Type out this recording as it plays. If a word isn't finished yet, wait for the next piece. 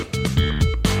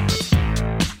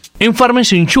En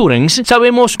Farmers Insurance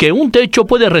sabemos que un techo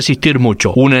puede resistir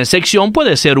mucho. Una excepción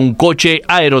puede ser un coche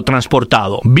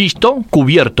aerotransportado. Visto,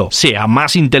 cubierto. Sea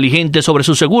más inteligente sobre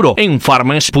su seguro en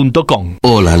farmers.com.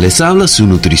 Hola, les habla su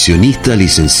nutricionista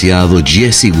licenciado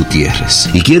Jesse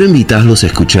Gutiérrez y quiero invitarlos a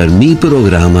escuchar mi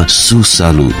programa Su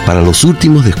Salud. Para los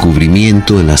últimos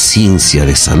descubrimientos en la ciencia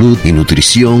de salud y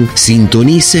nutrición,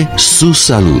 sintonice Su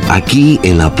Salud aquí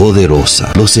en La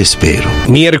Poderosa. Los espero.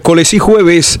 Miércoles y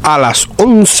jueves a las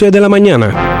 11 de la mañana.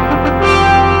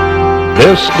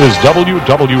 This is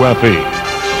WWFE,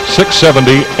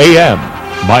 670 AM,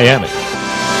 Miami.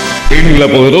 En La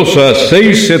Poderosa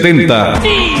 670.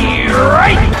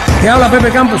 Te habla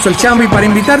Pepe Campos el Chamby para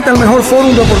invitarte al mejor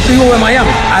fórum deportivo de Miami,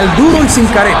 al Duro y Sin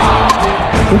Careta.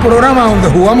 Un programa donde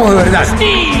jugamos de verdad.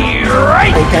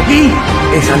 Porque aquí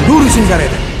es al Duro y Sin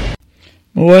Careta.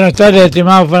 Muy buenas tardes,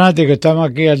 estimados fanáticos. Estamos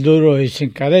aquí al Duro y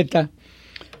Sin Careta.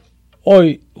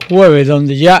 Hoy, jueves,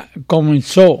 donde ya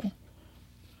comenzó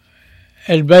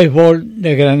el béisbol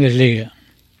de Grandes Ligas.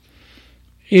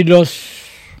 Y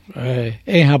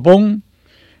en Japón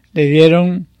le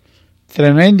dieron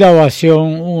tremenda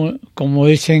ovación, como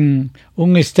dicen,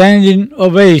 un standing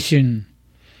ovation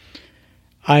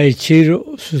a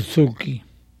Ichiro Suzuki.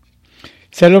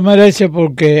 Se lo merece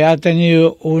porque ha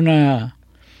tenido una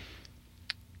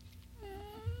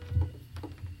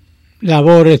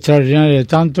labor extraordinaria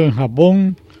tanto en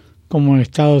Japón como en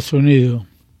Estados Unidos.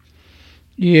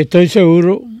 Y estoy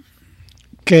seguro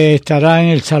que estará en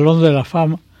el Salón de la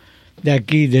Fama de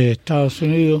aquí, de Estados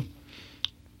Unidos,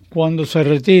 cuando se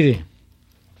retire.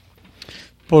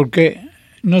 Porque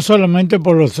no solamente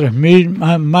por los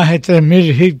 3.000, más de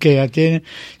 3.000 hits que ya tiene,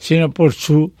 sino por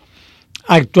su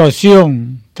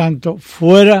actuación, tanto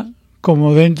fuera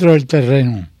como dentro del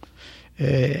terreno.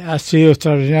 Ha sido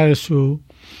extraordinaria su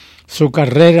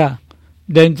carrera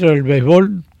dentro del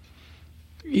béisbol,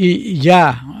 y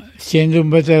ya siendo un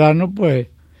veterano, pues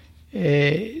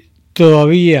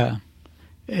todavía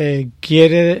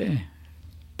quiere,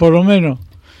 por lo menos,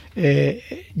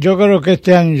 yo creo que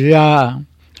este año ya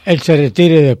él se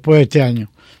retire después de este año,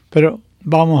 pero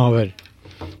vamos a ver.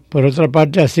 Por otra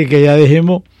parte, así que ya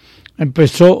dijimos,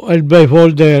 empezó el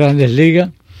béisbol de Grandes Ligas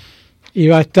y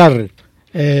va a estar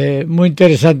muy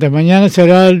interesante. Mañana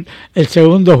será el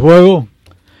segundo juego.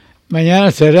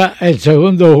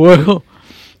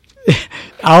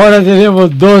 Ahora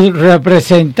tenemos dos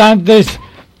representantes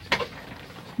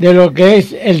de lo que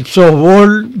es el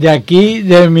softball de aquí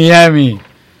de Miami.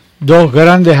 Dos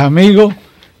grandes amigos,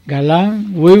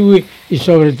 Galán, Wiwi y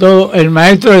sobre todo el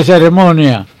maestro de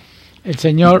ceremonia, el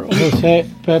señor José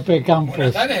Pepe Campos.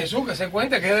 Buenas tardes, Jesús, que se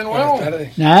cuenta, que de nuevo.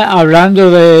 Nada, hablando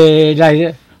de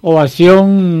la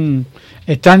ovación,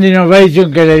 standing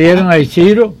ovation que le dieron a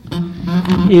Ichiro,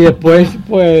 y después,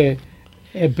 pues,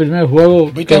 el primer juego.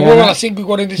 ¿Viste el juego a las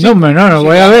 5:45? No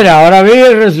voy a ver, ahora vi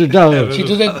el resultado. Si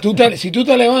tú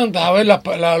te levantas a ver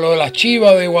lo de las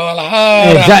Chivas de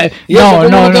Guadalajara, Exacto. y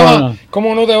eso,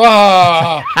 ¿cómo no te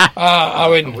vas a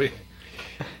ver?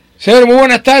 Señor, muy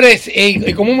buenas tardes.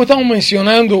 Y como estamos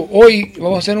mencionando, hoy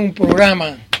vamos a hacer un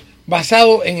programa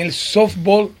basado en el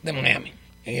softball de Miami,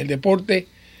 en el deporte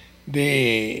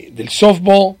del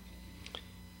softball,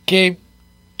 que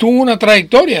tuvo una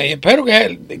trayectoria, y espero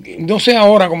que no sé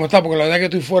ahora cómo está, porque la verdad que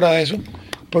estoy fuera de eso,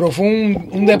 pero fue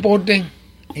un deporte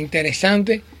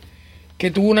interesante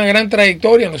que tuvo una gran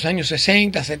trayectoria en los años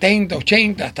 60, 70,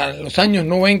 80, hasta los años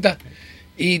 90,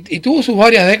 y tuvo sus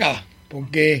varias décadas,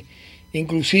 porque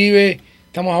inclusive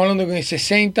estamos hablando que en el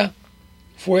 60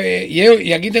 fue,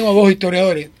 y aquí tengo dos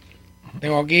historiadores,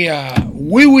 tengo aquí a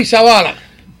Wiwi Zavala.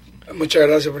 Muchas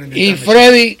gracias por invitarme. Y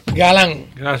Freddy Galán.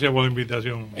 Gracias por la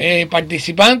invitación.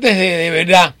 Participantes de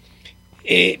verdad.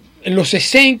 En los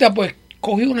 60, pues,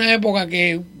 cogí una época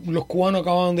que los cubanos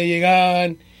acababan de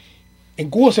llegar. En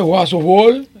Cuba se jugaba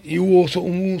softball y hubo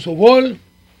un softball.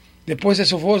 Después ese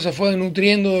softball se fue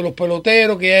nutriendo de los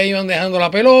peloteros que ya iban dejando la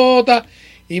pelota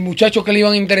y muchachos que le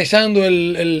iban interesando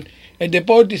el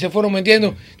deporte y se fueron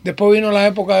metiendo. Después vino la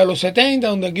época de los 70,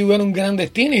 donde aquí hubieron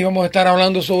grandes tines y vamos a estar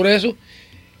hablando sobre eso.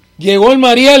 Llegó el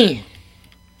Mariel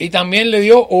y también le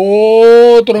dio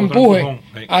otro empuje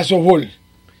a softball.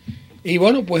 Y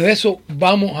bueno, pues de eso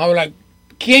vamos a hablar.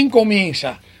 ¿Quién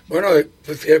comienza? Bueno,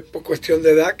 pues es por cuestión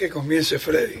de edad que comience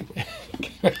Freddy.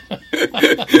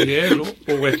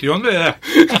 Por cuestión de edad.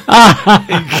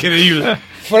 Increíble.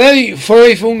 Freddy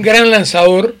fue un gran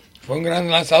lanzador. Fue un gran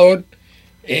lanzador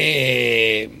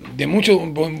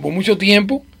por mucho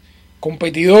tiempo.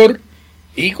 Competidor.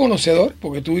 Y conocedor,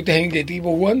 porque tú viste en qué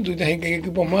equipo bueno, tú viste en qué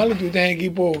equipo malo, tú viste en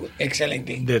equipo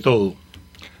excelente. De todo.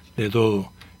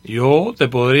 Yo te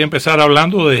podría empezar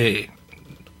hablando de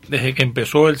desde que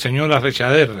empezó el señor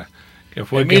Arrechadera, que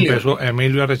fue Emilio. el que empezó,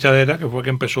 Emilio Arrechadera, que fue el que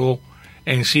empezó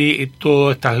en sí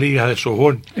todas estas ligas de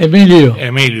softball.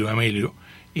 Emilio.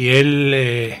 Y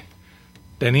él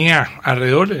tenía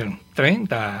alrededor de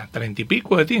 30 y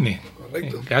pico de tines.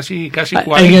 Correcto. Casi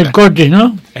 40. En el corte,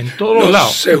 ¿no? En todos los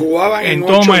lados. Se jugaban en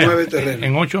 8 o 9 terrenos.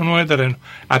 En 8 o 9 terrenos.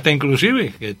 Hasta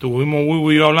inclusive, que estuvimos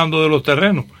muy yo hablando de los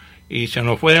terrenos, y se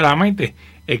nos fue de la mente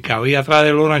el que había atrás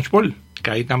del Orange Bowl,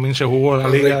 que ahí también se jugó la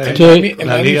liga de... Sí.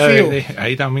 La liga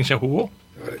ahí también se jugó.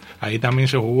 Ahí también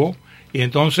se jugó. Y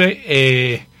entonces,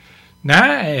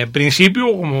 al principio,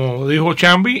 como dijo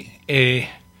Chamby,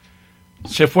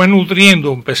 se fue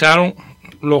nutriendo. Empezaron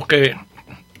los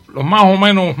más o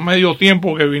menos medio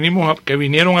tiempo que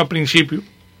vinieron al principio,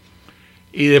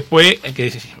 y después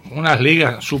que unas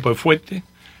ligas súper fuertes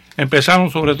empezaron,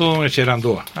 sobre todo en el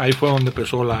Cherandoa. Ahí fue donde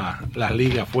empezó las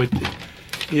ligas fuertes,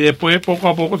 y después poco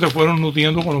a poco se fueron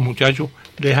nutriendo con los muchachos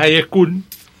de high school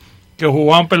que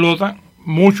jugaban pelota.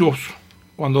 Muchos,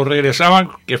 cuando regresaban,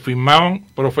 que firmaban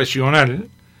profesional,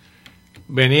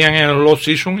 venían en los low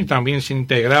season y también se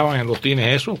integraban en los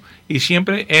tines, eso. Y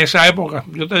siempre en esa época,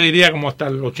 yo te diría como hasta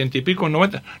el 80 y pico,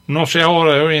 90, no sé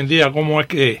ahora de hoy en día cómo es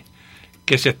que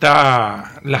se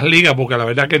está las ligas, porque la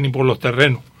verdad que ni por los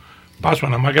terrenos paso,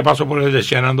 nada más que paso por el de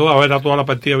Shenandoah a ver a toda la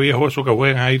partida viejo eso que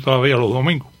juegan ahí todavía los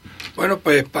domingos. Bueno,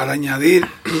 pues para añadir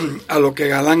a lo que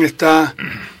Galán está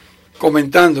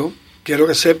comentando, quiero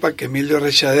que sepa que Emilio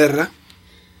Arrechadera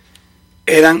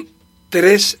eran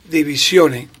 3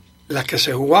 divisiones las que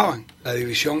se jugaban, la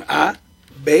división A,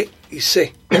 B y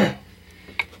C.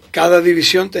 Cada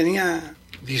división tenía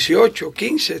 18,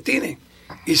 15 tines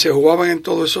y se jugaban en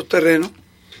todos esos terrenos,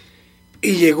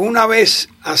 y llegó una vez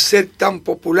a ser tan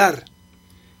popular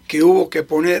que hubo que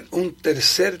poner un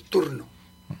tercer turno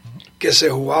que se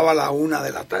jugaba a la 1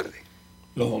 de la tarde.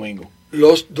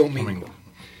 Los domingos.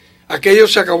 Aquello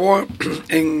se acabó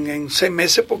en 6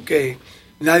 meses porque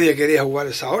nadie quería jugar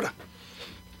esa hora.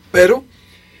 Pero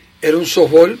era un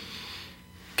softball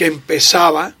que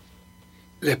empezaba,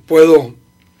 les puedo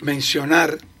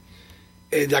mencionar,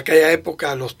 de aquella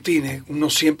época los tines, uno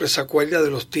siempre se acuerda de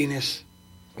los tines,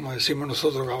 como decimos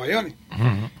nosotros, caballones,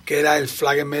 que era el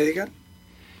Flagger Medical,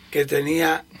 que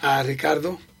tenía a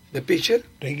Ricardo de pitcher,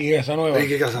 Ricky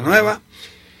Casanueva,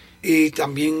 y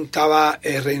también estaba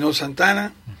Reynold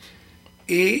Santana,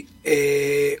 y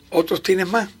otros tines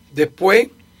más. Después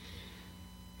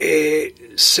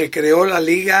se creó la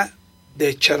liga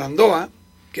de Cherandoah,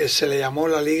 que se le llamó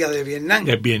la liga de Vietnam.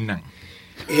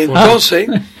 Y entonces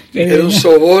era un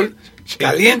softball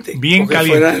caliente, bien porque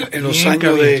caliente, fuera en los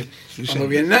años caliente. de cuando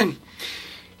Vietnam.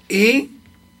 Y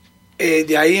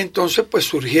de ahí entonces pues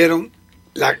surgieron,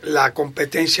 la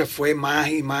competencia fue más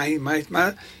y más y más y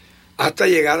más, hasta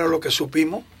llegar a lo que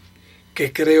supimos,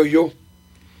 que creo yo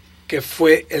que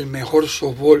fue el mejor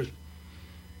softball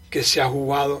que se ha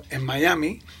jugado en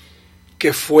Miami,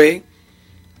 que fue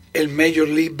el Major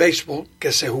League Baseball,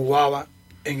 que se jugaba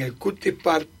en el Curtis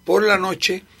Park por la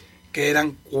noche, que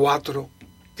eran 4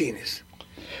 tines,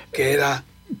 que era...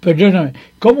 Perdóname,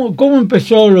 ¿cómo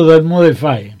empezó lo del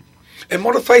Modify? El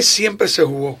Modify siempre se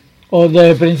jugó. ¿O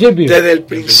desde el principio? Desde el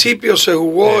principio se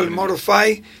jugó el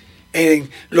Modify. En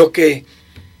lo que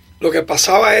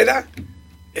pasaba era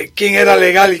quién era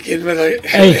legal y quién no era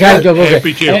legal. Exacto,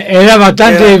 porque era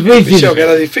bastante difícil. Que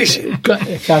era difícil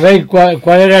saber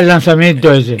cuál era el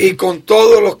lanzamiento ese. Y con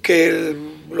todos los que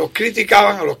los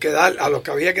criticaban, a los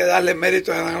que había que darle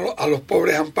mérito eran a los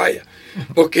pobres ampayas,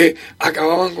 porque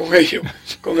acababan con ellos,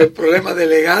 con el problema de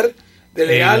legal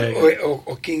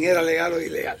o quién era legal o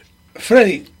ilegal.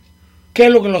 Freddy, ¿qué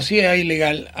es lo que lo hacía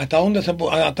ilegal? ¿Hasta dónde tú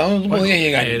podías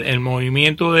llegar? El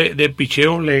movimiento de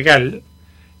picheo legal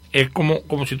es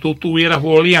como si tú estuvieras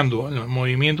voleando, el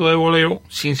movimiento de voleo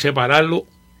sin separarlo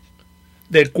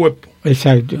del cuerpo.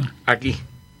 Exacto. Aquí.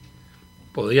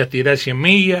 Podías tirar 100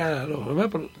 millas,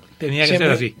 pero tenía que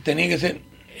ser así. Tenía que ser.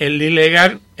 El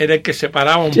ilegal era el que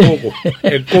separaba un poco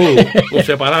el codo, lo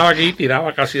separaba aquí y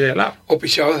tiraba casi de lado. O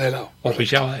pichabas de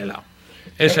lado.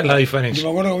 Esa es la diferencia. Yo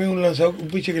me acuerdo que había un lanzador, un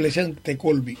pitcher que le decían Te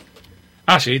Colby.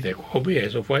 Ah, sí, Te Colby,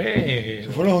 eso fue en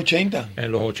los 80.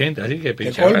 En los 80, así que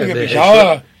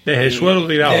pichaba. Desde el suelo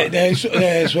tiraba.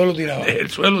 Desde el suelo tiraba.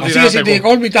 Así que si Te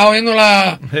Colby estaba viendo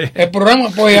el programa,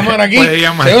 puede llamar aquí.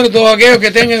 Seguro todos aquellos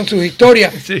que tengan sus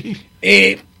historias. Sí.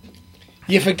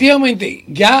 Y efectivamente,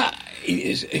 ya,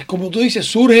 como tú dices,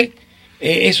 surge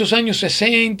esos años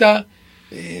 60.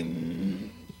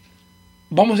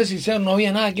 Vamos a ser sinceros, no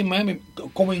había nada aquí en Miami.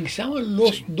 Comenzaban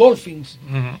los Dolphins,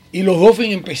 y los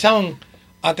Dolphins empezaban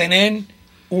a tener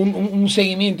un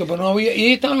seguimiento, pero no había,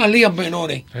 y estaban las ligas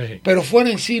menores, pero fuera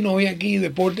en sí no había aquí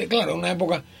deporte. Claro, era una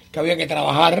época que había que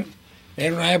trabajar,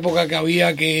 era una época que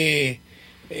había que,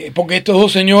 porque estos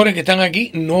dos señores que están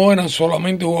aquí no eran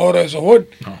solamente jugadores de softball,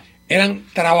 eran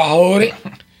trabajadores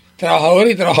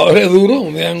y trabajadores duros,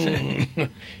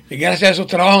 y gracias a esos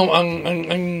trabajos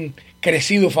han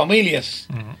crecido familias.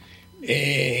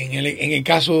 En el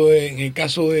caso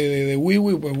de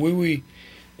Wiwi, pues Wiwi,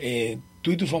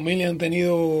 tú y tu familia han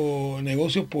tenido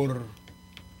negocios por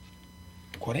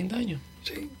 40 años.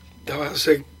 Sí, estaba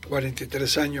hace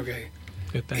 43 años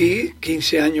y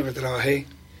 15 años que trabajé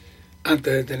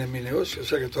antes de tener mi negocio, o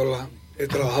sea que he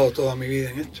trabajado toda mi vida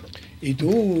en esto. ¿Y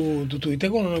tú estuviste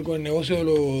con el negocio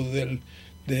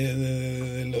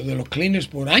de los cleaners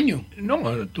por años?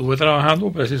 No, estuve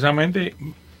trabajando precisamente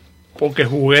porque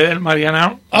jugué del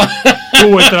Marianao.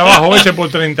 Tuve el trabajo ese por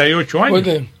 38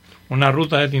 años. Una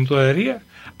ruta de tintorería.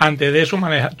 Antes de eso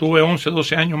tuve 11,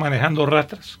 12 años manejando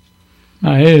rastras.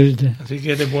 Así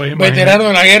que te puedes imaginar. ¿Veterano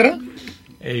de la guerra?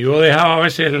 Yo dejaba a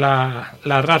veces la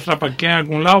rastra parqueada en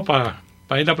algún lado para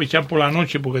ir a pichar por la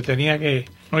noche porque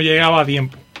no llegaba a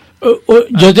tiempo.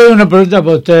 Yo tengo una pregunta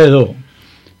para ustedes dos.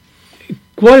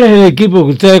 ¿Cuál es el equipo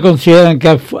que ustedes consideran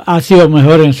que ha sido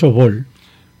mejor en softball?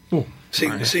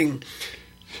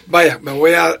 Vaya, me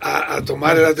voy a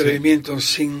tomar el atrevimiento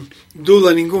sin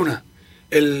duda ninguna.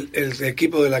 El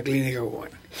equipo de la clínica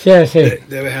cubana. Sí.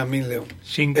 De Benjamín León.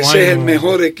 Ese es el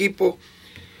mejor equipo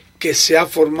que se ha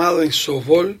formado en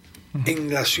softball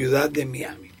en la ciudad de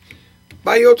Miami.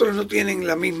 Hay otros no tienen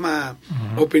la misma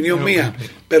opinión mía,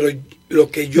 pero lo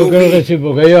que yo creo vi, que sí,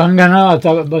 porque ellos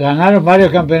ganaron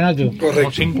varios campeonatos.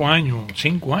 Correcto. 5 años.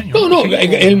 No,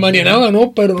 el Marianao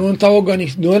ganó, pero no estaba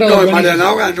organizado. El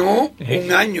Marianao ganó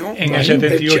un año en el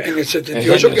 78. En el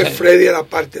 78 que Freddy era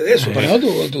parte de eso.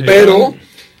 Pero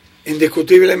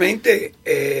indiscutiblemente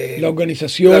la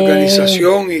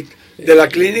organización de la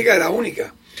clínica era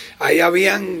única. Ahí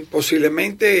habían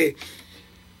posiblemente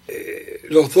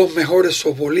los dos mejores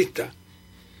softballistas.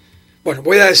 Bueno,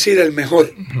 voy a decir el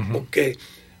mejor, porque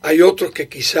hay otros que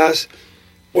quizás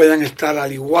puedan estar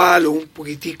al igual o un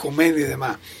poquitico menos y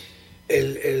demás.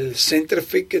 El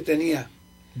centerfield que tenía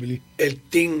el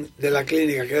team de la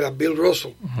clínica, que era Bill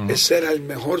Russell, ese era el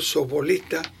mejor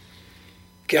softballista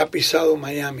que ha pisado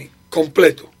Miami,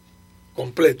 completo,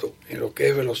 en lo que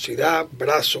es velocidad,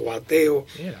 brazo, bateo,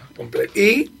 completo.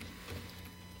 Y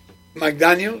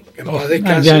McDaniel, que en paz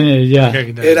descanse,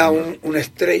 era una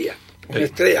estrella. Una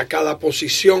estrella. Cada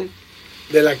posición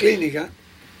de la clínica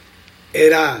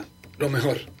era lo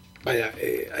mejor. Vaya,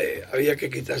 había que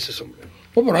quitarse el sombrero.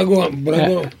 Por algo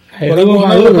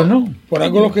Maduro, ¿no? Por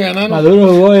algo los que ganaron. Maduro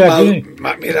jugó aquí.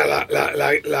 Mira,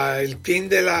 el team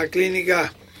de la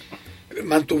clínica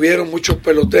mantuvieron muchos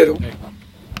peloteros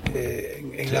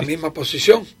en la misma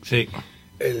posición. Sí.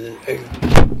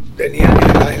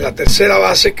 Tenían en la tercera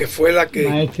base, que fue la que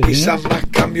Maestri, quizás más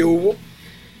cambio hubo,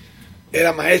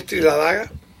 era Maestri la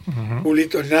daga,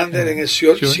 Julito Hernández en el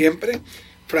short siempre,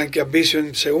 Frankie Abicio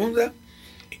en segunda,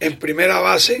 en primera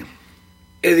base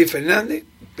Eddie Fernández,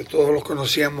 que todos los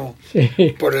conocíamos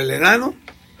por el enano.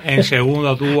 En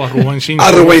segunda tuvo a Rubén Simpson.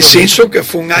 A Rubén Simpson, que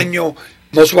fue un año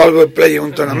most valuable player en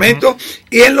un tornamento.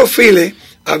 Y en los files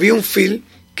había un fil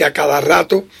que a cada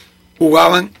rato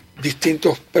jugaban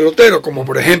distintos peloteros, como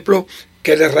por ejemplo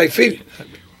Kelly Rayfield.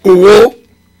 Jugó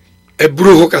el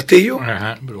Brujo Castillo,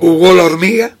 jugó la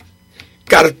Hormiga,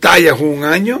 Cartaya jugó un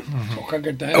año,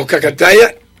 Oscar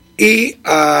Cartaya, y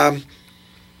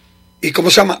 ¿cómo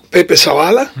se llama? Pepe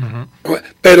Zavala.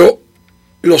 Pero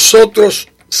los otros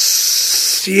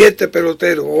 7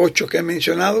 peloteros, 8 que he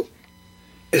mencionado,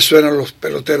 esos eran los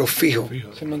peloteros fijos.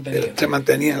 Se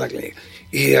mantenían en la clínica.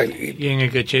 Y en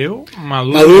el quecheo,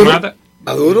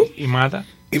 Maduro y Mata.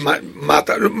 Y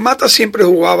Mata siempre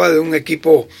jugaba de un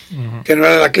equipo que no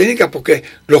era la clínica, porque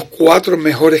los 4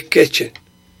 mejores catchers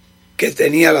que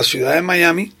tenía la ciudad de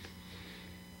Miami,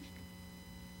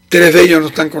 3 de ellos no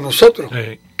están con nosotros,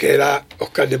 que era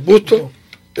Oscar de Busto,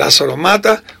 Lázaro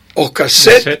Mata, Oscar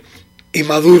Set y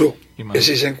Maduro, que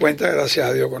sí se encuentra, gracias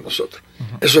a Dios, con nosotros.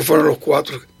 Esos fueron los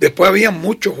 4. Después había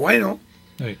muchos buenos,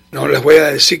 no les voy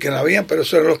a decir que no habían, pero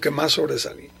esos eran los que más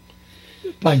sobresalían.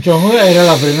 Panchón era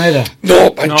la primera.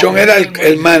 No, Panchón era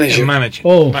el manager.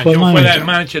 Panchón fue el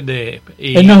manager de...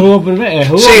 Él no jugó primera.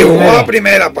 Jugaba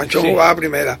primera. Panchón jugaba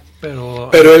primera.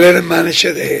 Pero él era el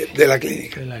manager de la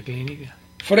clínica.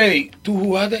 Freddy, tú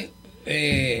jugaste...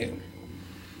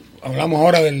 hablamos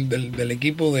ahora del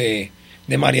equipo de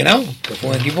Marianao, que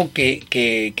fue un equipo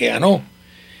que ganó.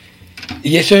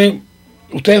 Y ese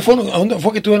Ustedes fueron, ¿a dónde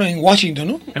fue que estuvieron? En Washington,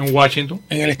 ¿no? En Washington.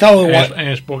 En el estado de Washington.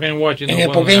 En Spokane, Washington. En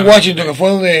Spokane, Washington, que fue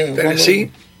donde... Tennessee.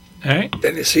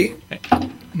 Tennessee.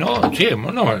 No, sí,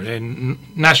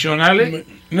 nacionales.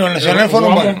 No, nacionales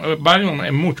fueron varios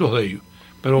en muchos de ellos.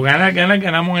 Pero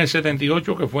ganamos en el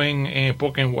 78, que fue en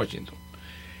Spokane, Washington.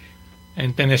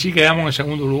 En Tennessee quedamos en el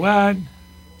segundo lugar.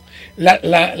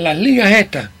 Las ligas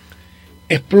estas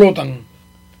explotan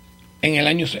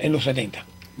en los 70.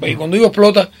 Y cuando digo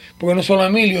explota, porque no solo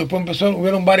Emilio, después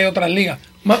hubieron varias otras ligas,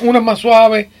 unas más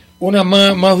suaves, unas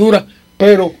más duras,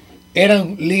 pero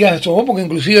eran ligas de softball, porque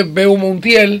inclusive Bebo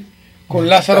Montiel con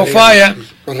Lázaro Falla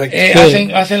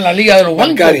hacen la liga de los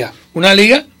bancos, una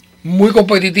liga muy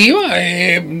competitiva,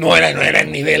 no era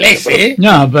el nivel ese,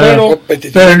 no, pero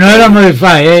no era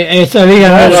Modify, esa liga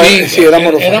no era, sí, era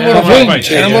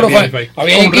Modify,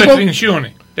 había con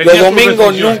restricciones. Los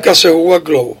domingos nunca se jugó al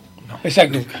globo.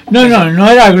 Exacto. No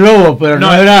era globo, pero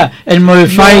no era el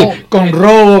Modify con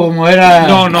robo como era.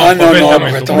 No,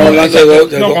 estamos hablando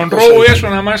de con robo y eso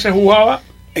nada más se jugaba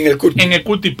en el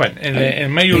Curtipan,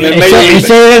 en medio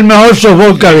ese era el mejor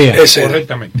softball que había.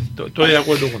 Correctamente, estoy de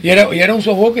acuerdo con y era un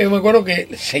softball que yo me acuerdo que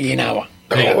se llenaba.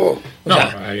 El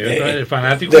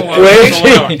fanático después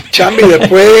Chamby,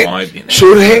 después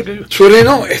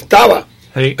estaba,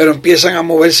 pero empiezan a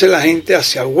moverse la gente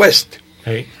hacia el west.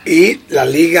 Y la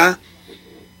Liga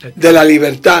de la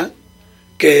Libertad,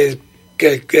 que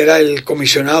era el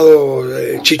comisionado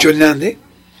Chicho Hernández,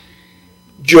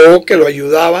 yo que lo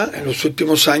ayudaba en los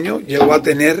últimos años, llegó a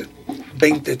tener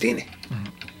 20 tines,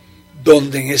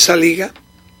 donde en esa liga,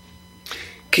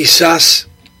 quizás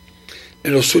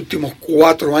en los últimos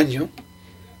 4 años,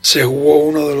 se jugó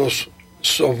uno de los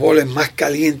softballs más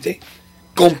calientes,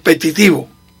 competitivos,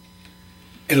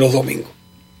 en los domingos.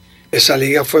 Esa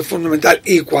liga fue fundamental,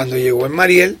 y cuando llegó en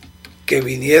Mariel, que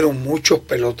vinieron muchos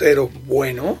peloteros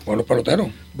buenos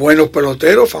peloteros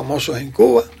famosos en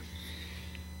Cuba,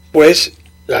 pues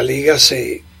la liga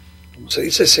se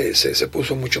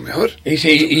puso mucho mejor.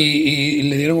 Y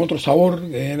le dieron otro sabor,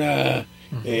 que era,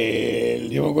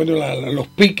 yo me acuerdo, los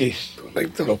piques.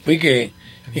 Correcto. Los piques.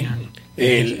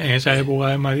 En esa época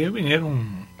de Mariel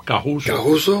vinieron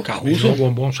Cajuso,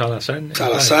 Bombón Salazar,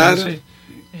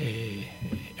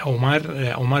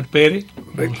 Omar Pérez,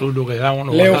 un zurdo que daba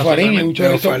unos Leo Fariña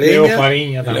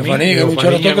también.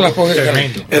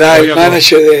 Era el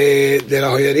manager de la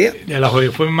joyería.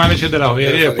 Fue el manager de la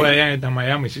joyería después allá en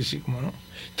Miami, sí, como no.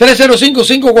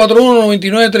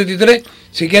 305-541-9933,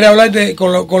 si quiere hablar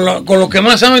con los que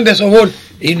más saben de softball,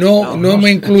 y no me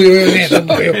incluyo en eso,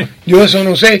 porque yo eso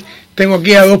no sé. Tengo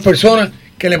aquí a 2 personas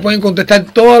que le pueden contestar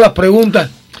todas las preguntas.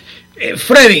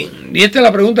 Freddy, y esta es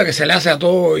la pregunta que se le hace a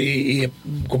todos, y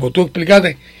como tú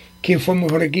explicaste, ¿quién fue el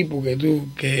mejor equipo que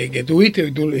tú viste?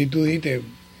 Y tú dijiste,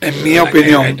 en mi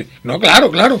opinión. No,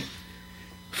 claro.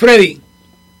 Freddy,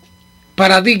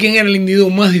 para ti, ¿quién era el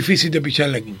individuo más difícil de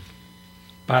picharle aquí?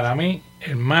 Para mí,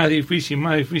 el más difícil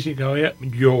que había,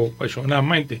 yo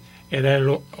personalmente, era el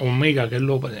Omega, que es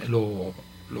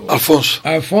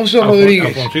Alfonso Rodríguez.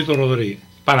 Alfonsito Rodríguez.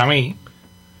 Para mí.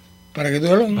 Para que tú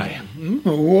lo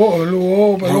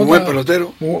jugó muy buen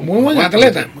pelotero. Muy buen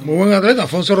atleta,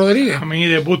 Alfonso Rodríguez. A mí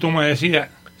de puto me decía,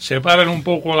 separen un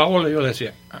poco la bola, y yo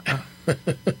decía,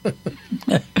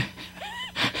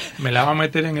 me la va a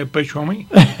meter en el pecho a mí.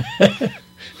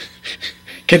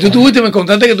 Que tú me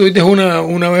contaste que tuviste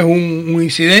una vez un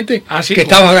incidente, sí, que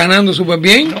estabas ganando súper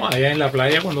bien. No, allá en la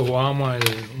playa, cuando jugábamos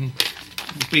un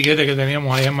piquete que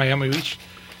teníamos allá en Miami Beach,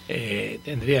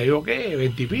 tendría yo,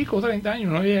 20 y pico, 30 años,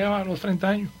 no llegaba a los 30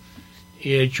 años.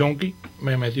 Y el Chonky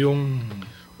me metió un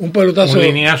pelotazo, un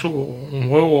lineazo, un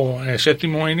juego en el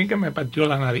 7º inning que me partió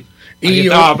la nariz. Y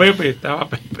estaba Pepe,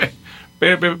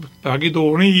 Paquito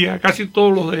Bonilla, casi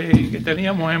todos los que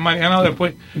teníamos en Mariana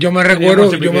después. Yo me recuerdo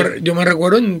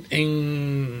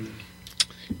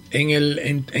en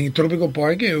el Tropical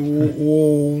Park que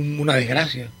hubo una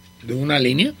desgracia de una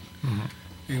línea.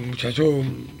 El muchacho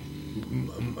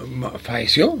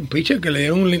falleció, un pitcher que le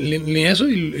dieron un lineazo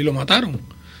y lo mataron. O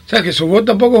sea, que el softball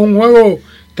tampoco es un juego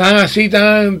tan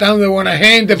de buena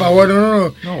gente para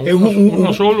bueno,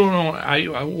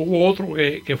 hubo otro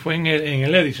que fue en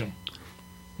el Edison,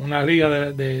 una liga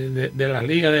de las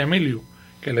ligas de Emilio,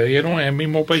 que le dieron el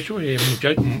mismo pecho, y el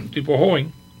muchacho, un tipo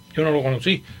joven, yo no lo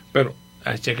conocí, pero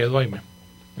se quedó ahí mismo,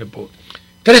 el pobre.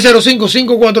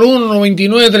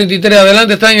 305-541-9933,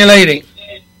 adelante, está en el aire.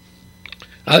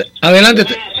 Adelante.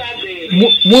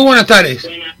 Muy buenas tardes.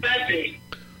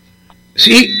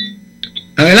 Sí,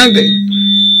 adelante.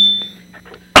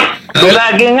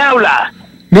 ¿Hola? ¿Quién habla?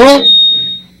 No.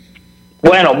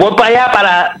 Bueno, voy para allá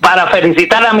para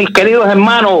felicitar a mis queridos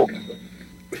hermanos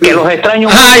que los extraño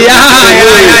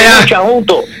ya. mucho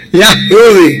juntos. Ya,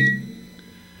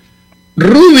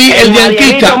 Rudy, el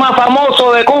Marielito más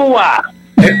famoso de Cuba.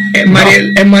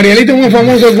 El Marielito más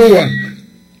famoso de Cuba.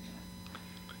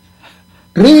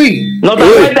 Rudy. ¿No te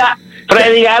acuerdas?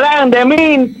 Freddy Galán de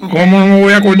mí. ¿Cómo no me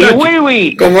voy a acordar? Y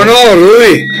Wiwi. ¿Cómo no,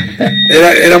 Rudy?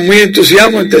 Era muy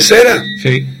entusiasmo en tercera.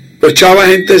 Sí. Los chavas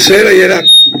en tercera y era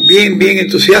bien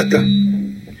entusiasta.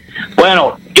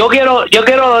 Bueno, yo quiero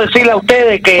decirle a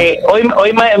ustedes que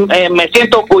hoy me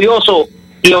siento orgulloso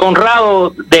y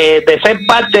honrado de ser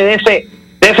parte de ese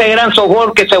gran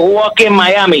softball que se jugó aquí en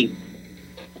Miami.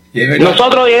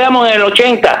 Nosotros llegamos en el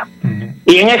 80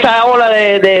 y en esa ola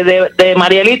de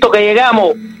Marielito que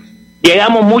llegamos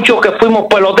muchos que fuimos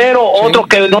peloteros, otros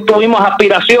que no tuvimos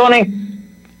aspiraciones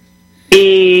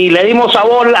y le dimos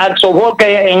sabor al softball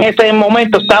que en ese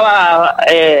momento estaba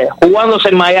jugándose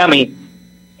en Miami.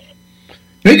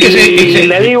 Y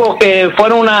le digo que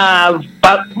fueron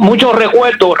muchos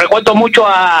recuerdos mucho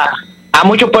a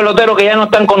muchos peloteros que ya no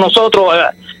están con nosotros,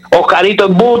 Oscarito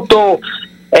el Busto,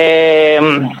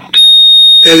 Eddie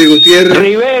Gutiérrez,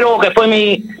 Rivero, que fue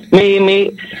mi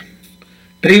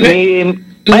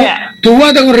 ¿Tú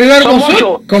jugaste con Rivero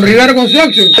con Rivero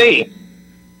Construction? Sí,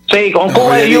 con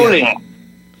Cuba y Yulin,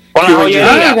 con la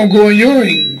joyería. Con Cuba y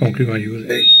Yulin.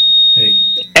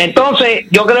 Entonces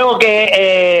yo creo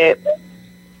que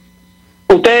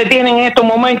ustedes tienen en estos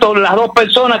momentos las dos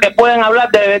personas que pueden hablar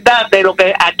de verdad de lo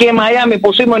que aquí en Miami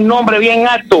pusimos el nombre bien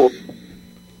alto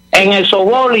en el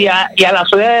softball y a la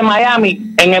ciudad de Miami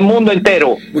en el mundo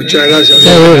entero. Muchas gracias.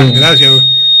 Gracias.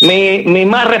 Mi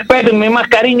más respeto y mi más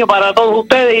cariño para todos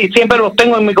ustedes y siempre los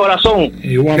tengo en mi corazón.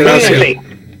 Gracias.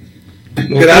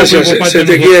 Gracias, se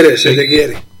te quiere.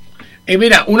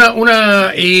 Mira,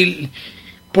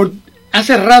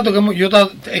 hace rato que yo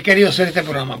he querido hacer este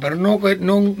programa, pero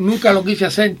nunca lo quise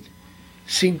hacer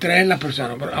sin traer las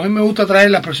personas. Pero a mí me gusta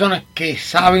traer las personas que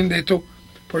saben de esto.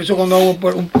 Por eso cuando hago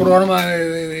un programa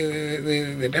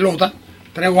de pelota,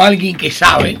 traigo a alguien que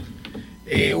sabe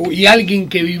y alguien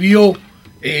que vivió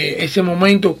ese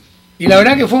momento. Y la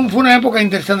verdad que fue una época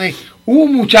interesante. Hubo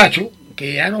un muchacho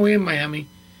que ya no vive en Miami,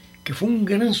 que fue un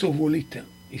gran softbolista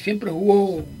y siempre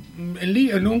jugó en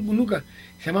liga, nunca.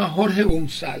 Se llamaba Jorge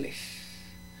González.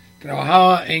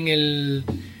 Trabajaba en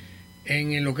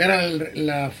lo que era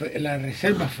la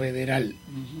Reserva Federal.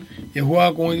 Y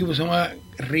jugaba con un equipo que se llama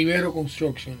Rivero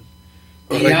Construction.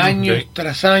 Y años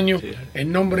tras años,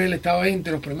 el nombre de él estaba ahí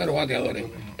entre los primeros bateadores.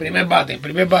 Primer bate.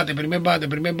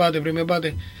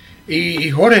 Y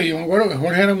Jorge, yo me acuerdo que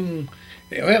Jorge era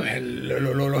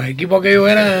los equipos aquellos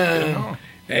eran...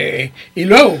 y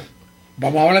luego,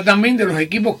 vamos a hablar también de los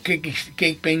equipos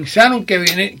que pensaron que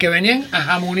venían a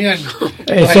jamonear.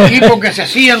 Los equipos que se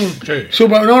hacían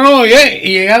y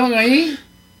llegaban ahí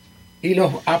y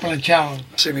los aplanchaban.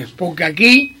 Sí, porque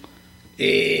aquí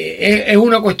es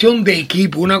una cuestión de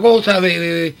equipo, una cosa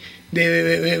de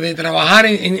trabajar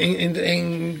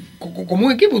como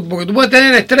un equipo, porque tú puedes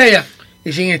tener estrellas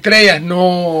y sin estrellas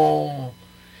no.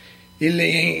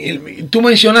 Tú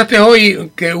mencionaste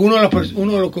hoy que uno de los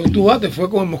que tú bates fue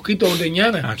con el Mosquito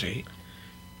Ordeñana. Sí.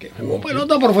 Que jugó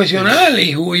pelota profesional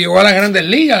y llegó a las Grandes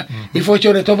Ligas y fue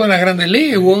shortstop en las Grandes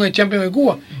Ligas y jugó en el Champions de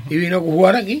Cuba y vino a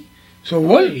jugar aquí.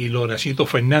 Softball. Y Lorecito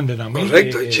Fernández también.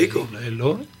 Correcto, el chico.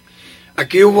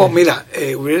 Aquí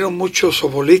hubieron muchos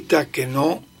softballistas que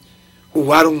no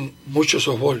jugaron mucho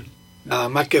softball, nada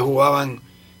más que jugaban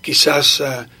quizás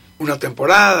una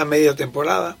temporada, media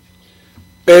temporada,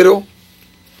 pero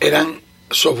eran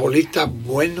softballistas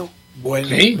buenos.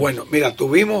 ¿Sí? Mira,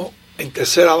 tuvimos en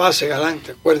tercera base, Galán,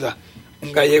 ¿te acuerdas?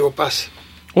 Un Gallego Paz.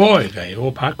 El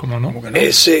Gallego Paz, ¿cómo no?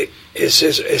 Ese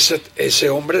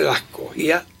hombre las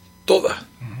cogía todas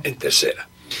en tercera.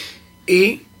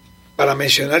 Y para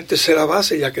mencionar tercera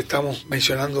base, ya que estamos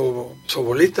mencionando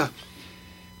softballistas,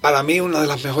 para mí una de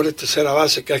las mejores tercera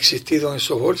bases que ha existido en el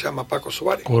softball se llama Paco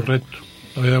Suárez. Correcto,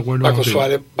 estoy de acuerdo. Paco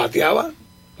Suárez bateaba,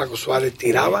 Paco Suárez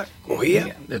tiraba,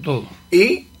 cogía de todo.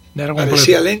 Y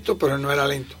parecía lento, pero no era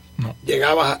lento. No.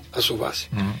 Llegaba a su base.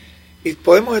 Y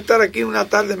podemos estar aquí una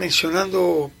tarde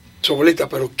mencionando softballistas,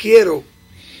 pero quiero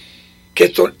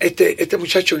que este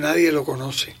muchacho nadie lo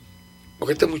conoce,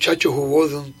 porque este muchacho jugó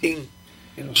de un team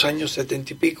en los años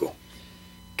 70 y pico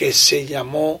que se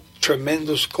llamó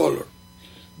Tremendous Color,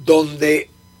 donde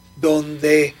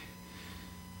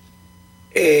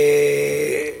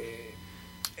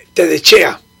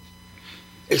Tedechea,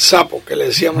 el sapo que le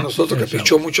decíamos nosotros, que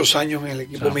pichó muchos años en el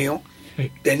equipo mío,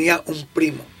 tenía un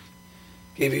primo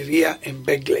que vivía en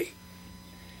Beckley.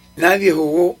 Nadie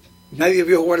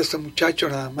vio jugar a este muchacho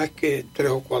nada más que 3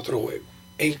 o 4 juegos.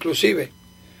 E inclusive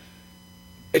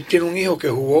Él tiene un hijo que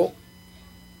jugó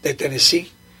de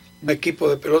Tennessee, un equipo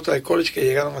de pelota de college que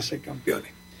llegaron a ser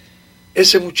campeones.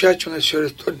 Ese muchacho en el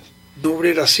shortstop no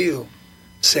hubiera sido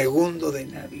segundo de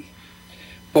nadie,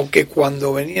 porque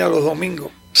cuando venía los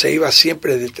domingos se iba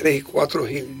siempre de 3 y 4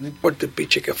 giles, no importa el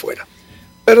pitcher que fuera.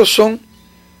 Pero son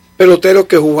peloteros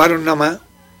que jugaron nada más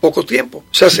poco tiempo,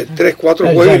 o sea, hace 3,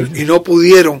 4 juegos y no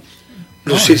pudieron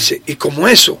lucirse. Y como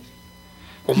esos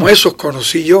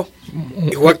conocí yo,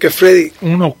 igual que Freddy,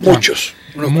 muchos.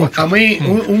 A mí,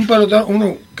 un pelotero,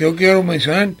 uno que yo quiero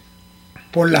mencionar,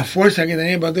 por la fuerza que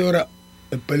tenía el bateo, era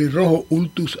el pelirrojo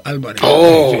Urtus Álvarez.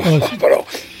 Pero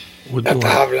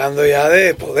estás hablando ya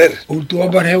de poder. Urtus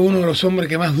Álvarez es uno de los hombres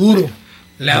que más duro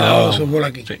le ha dado softball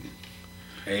aquí. Sí.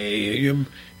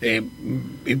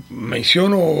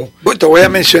 Menciono... Bueno, te voy a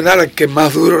mencionar al que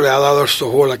más duro le ha dado el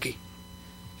softball aquí.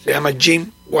 Se llama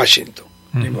Jim Washington.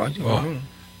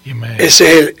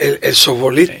 Ese es el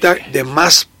softballista de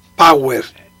más power.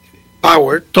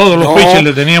 Todos los pitchers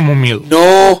le teníamos miedo.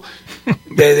 No,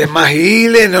 de más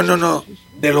giles, no.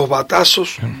 De los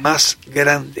batazos más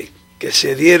grandes que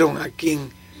se dieron aquí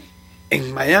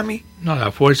en Miami. No,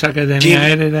 la fuerza que tenía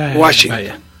él era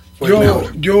Washington.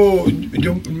 Yo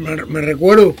me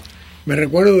recuerdo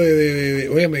de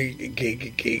óyeme,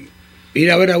 que ir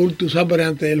a ver a Urtus Álvarez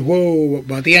antes del juego,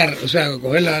 batear, o sea,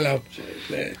 coger el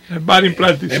batting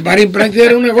practice. El batting practice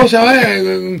era una cosa,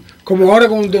 como ahora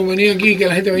cuando venía aquí, que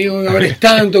la gente venía a ver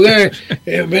tanto, que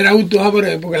ver a Urtus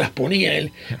Álvarez, porque las ponía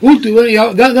él. Urtus,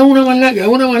 da una más larga.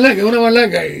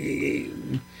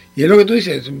 Y es lo que tú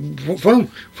dices, fueron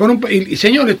y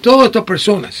señores, todas estas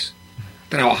personas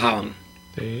trabajaban.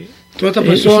 Sí. Todas estas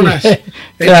personas esto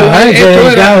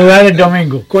era jugar el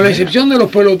domingo, con la excepción de los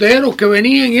peloteros que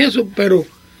venían y eso, pero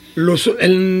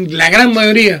la gran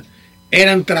mayoría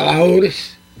eran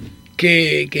trabajadores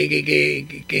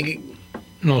que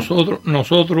nosotros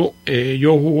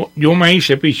yo me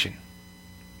hice pitcher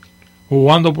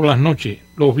jugando por las noches,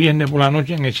 los viernes por la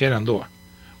noche en el Shenandoah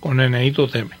con Neneito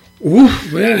Teme.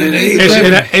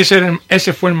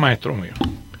 Ese fue el maestro mío,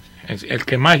 el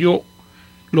que más yo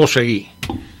lo seguí.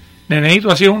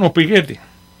 Neneito hacía unos piquetes,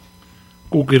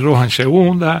 Cookie Roja en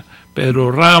segunda,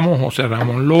 Pedro Ramos, José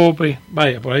Ramón López,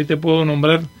 vaya, por ahí te puedo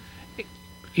nombrar,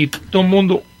 y todo el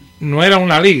mundo, no era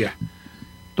una liga,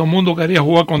 todo el mundo quería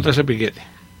jugar contra ese piquete.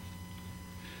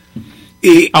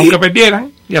 Aunque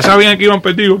perdieran, ya sabían que iban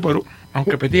perdidos, pero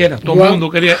aunque perdieran, todo el mundo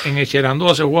quería, en el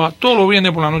Shenandoah se jugaba todos los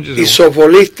viernes por la noche. Y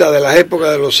softballista de las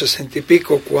épocas de los 60 y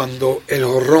pico, cuando el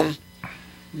jorrón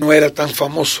no era tan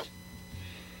famoso.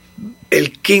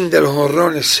 El king de los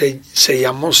jorrones se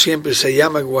llama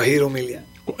el Guajiro Milián.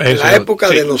 En la época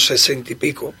de los 60 y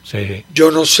pico,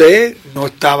 yo no sé, no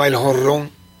estaba el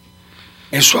jorrón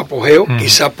en su apogeo,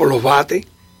 quizás por los bates.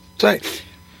 ¿Sabes?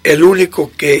 El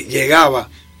único que llegaba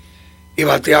y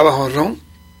bateaba jorrón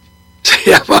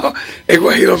se llamaba el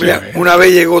Guajiro Milián. Una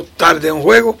vez llegó tarde a un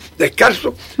juego,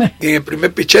 descalzo, y en el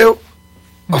primer picheo,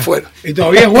 afuera. ¿Y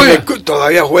todavía juega?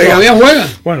 Todavía juega.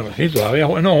 Bueno, sí, todavía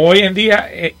juega. No, hoy en día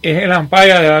es el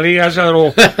ampaya de la liga esa de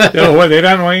los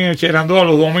veteranos ahí en el Shenandoah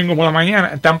los domingos por la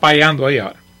mañana. Están payando ahí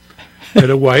ahora.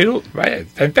 Pero el Guajiro, vaya,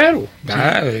 está entero.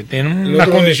 Tiene unas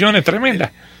condiciones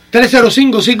tremendas.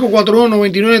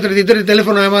 305-541-9933,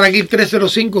 teléfono de llamar aquí,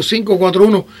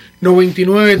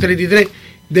 305-541-9933.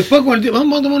 Después con el tiempo,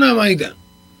 vamos a tomar una llamadita.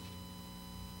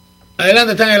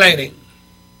 Adelante, está en el aire.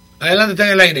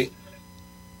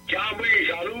 Chamby,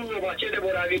 saludos, Machete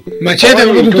por aquí. Machete,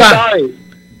 ¿cómo tú estás?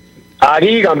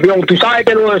 Aquí, campeón, tú sabes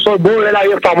que lo de softball era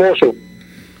bien famoso.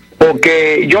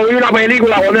 Porque yo vi una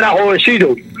película cuando era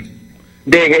jovencito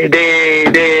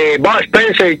de Bud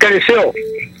Spencer y Terry Seo,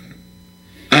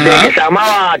 que se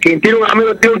llamaba Quien tiene un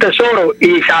amigo tiene un tesoro,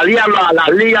 y salían las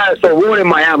ligas de softball en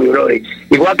Miami, bro,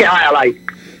 igual que Highlight.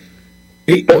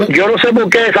 Yo no sé por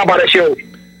qué desapareció.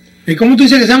 ¿Y cómo tú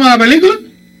dices que se llama la película?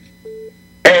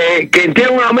 Quien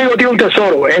tiene un amigo tiene un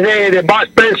tesoro, es de Bud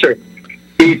Spencer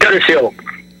y Terry Seo.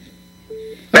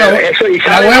 Eso, y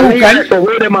sale la liga de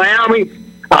softball de Miami.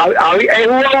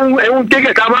 Es un ticket que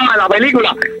estaba en la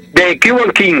película de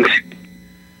Cuban Kings.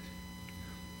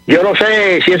 Yo no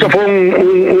sé si eso fue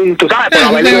un tú sabes,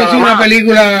 es una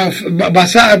película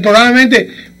probablemente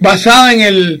basada en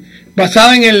el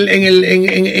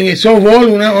softball,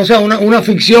 una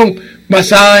ficción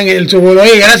basada en el softball.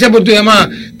 Oye, gracias por tu llamada.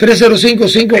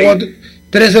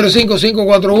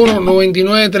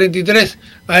 305-541-9933.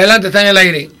 Adelante, está en el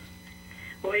aire.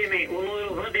 Óyeme, uno de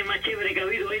los grandes más chéveres que ha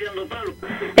habido ahí dando palos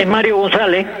es Mario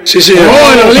González. Sí, sí.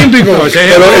 El olímpico.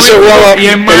 Pero ese jugaba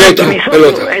pelota.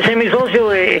 Ese es mi socio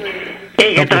que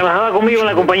trabajaba conmigo en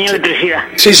la compañía de electricidad.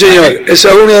 Sí, señor. Ese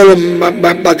es uno de los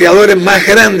bateadores más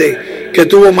grandes que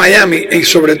tuvo Miami, y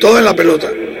sobre todo en la pelota.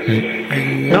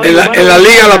 En la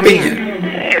Liga La Piña.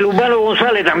 El Urbano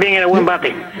González también era buen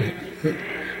bate.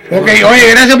 Ok, oye,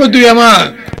 gracias por tu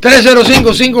llamada.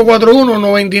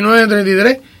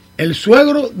 305-541-9933. El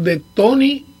suegro de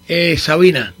Tony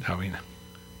Sabina.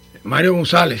 Mario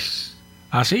González.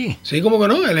 ¿Ah, sí? Sí, como que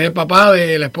no, él es el papá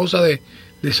de la esposa de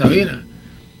Sabina.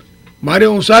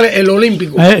 Mario González, el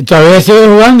olímpico. ¿Todavía sigue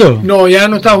jugando? No, ya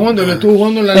no está jugando, él estuvo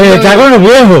jugando en la Liga. ¿Está con los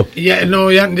viejos?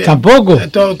 Tampoco.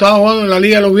 Estaba jugando en la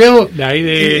Liga de los viejos. De ahí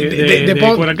de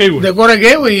Coraqueo. De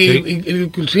Coraqueo,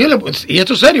 inclusive, y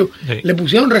esto es serio, le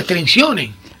pusieron restricciones.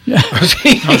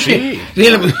 Sí,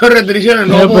 le pusieron restricciones.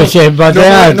 No podía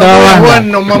jugar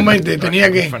normalmente,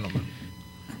 tenía que.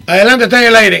 Adelante, está en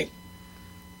el aire.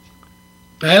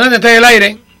 Adelante, está en el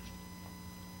aire.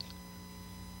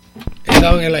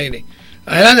 Estaba en el aire.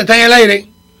 Adelante, está en el aire.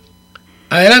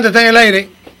 Adelante, está en el aire.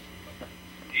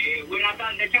 Buenas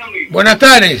tardes, Chamby. Buenas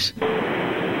tardes.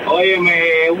 Óyeme,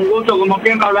 un gusto como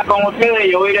siempre hablar con ustedes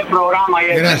y oír el programa.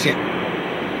 Gracias.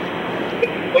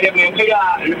 Óyeme,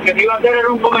 mira, lo que te iba a hacer era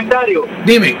un comentario.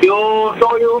 Dime. Yo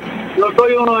soy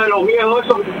uno de los viejos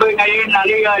esos que estoy ahí en la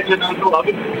Liga de Chenantúa.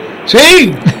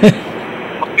 Sí.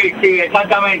 Sí,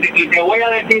 exactamente. Y te voy a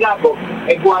decir algo.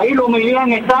 El Guajiro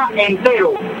Millán está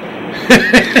entero.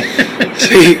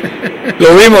 Sí,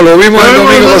 lo vimos el domingo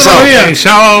pasado. El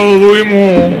sábado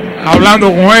estuvimos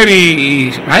hablando con él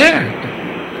y vaya,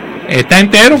 está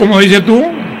entero, como dices tú.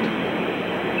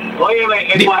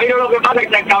 Óyeme, el Guajiro lo que pasa es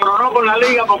que se encabronó con la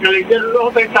liga porque le hicieron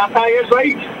los testatas y eso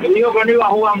ahí, y dijo que no iba a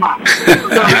jugar más.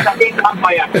 Entonces, aquí están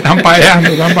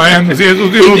payando, sí, eso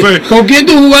sí lo sé. ¿Con quién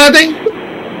tú jugaste?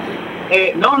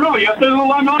 No, yo estoy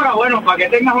jugando ahora, bueno, para que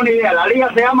tengas una idea, la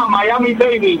liga se llama Miami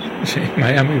Babies. Sí,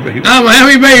 Miami Babies.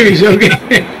 Miami Babies, ok.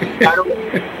 Claro,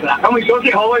 mi socio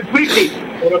es joven 50,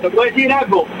 pero te puedo decir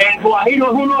algo, el Guajiro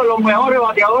es uno de los mejores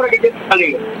bateadores que tiene esta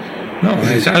liga. No,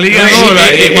 esa liga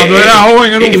cuando era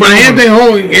joven era un imagínate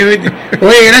joven.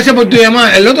 Oye, gracias por tu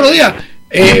llamada. El otro día,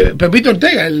 Pepito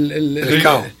Ortega, el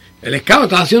scout,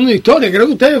 estaba haciendo una historia, creo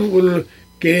que ustedes,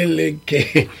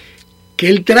 que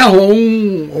él trajo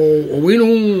vino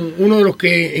uno de los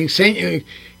que enseña,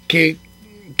 que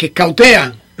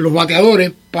scoutea los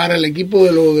bateadores para el equipo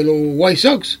de los White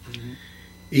Sox,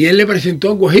 y él le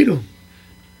presentó a Guajiro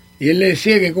y él le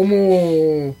decía que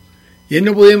y él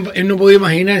no podía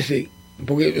imaginarse,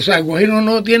 porque o sea, el Guajiro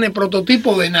no tiene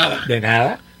prototipo de nada,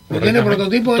 no tiene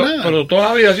prototipo de nada, pero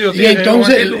todavía ha sido. Y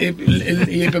entonces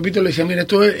el Pepito le decía, mira,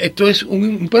 esto es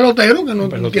un pelotero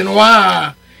que no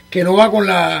va con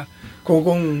la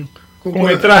con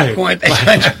el traje. Con el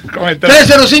traje.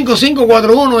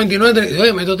 305-541-2933.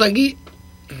 Oye, esto está aquí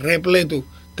repleto.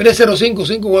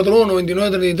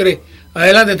 305-541-2933.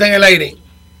 Adelante, está en el aire.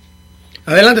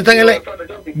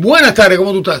 Buenas tardes,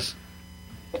 ¿cómo tú estás?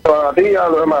 Buenos días,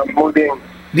 los demás, muy bien.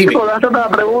 Dime. Hacerte una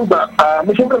pregunta. A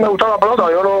mí siempre me gustaba la pelota,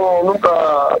 yo nunca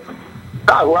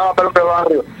jugaba pelota de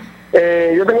barrio.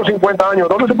 Yo tengo 50 años.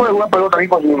 ¿Dónde se puede jugar pelota aquí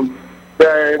de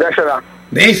esa edad?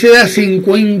 De esa edad,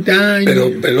 50 años.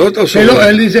 Pero pelota o solo.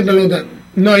 Él dice pelota.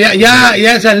 No, ya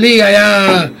esas ligas,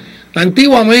 ya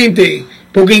antiguamente,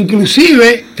 porque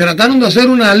inclusive trataron de hacer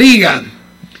una liga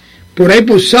por ahí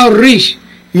por South Ridge,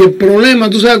 y el problema,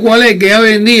 tú sabes cuál es, que ya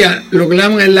hoy en día lo que le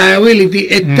llaman el liability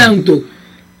es tanto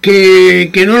que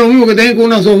no es lo mismo que tener con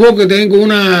una softball que tener con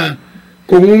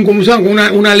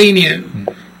una línea.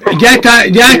 Ya está.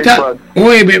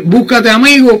 Oye, búscate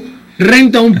amigos,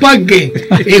 renta un parque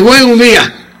y juega un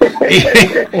día.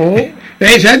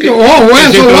 Exacto.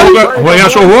 Juega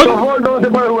softball.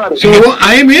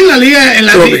 Ahí mismo la liga,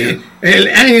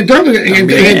 en el Tropical,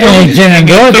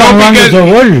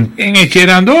 en el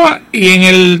Shenandoah y en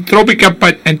el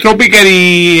Tropical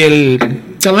y el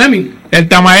Miami. En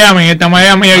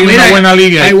Miami hay una buena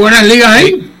liga. Hay buenas ligas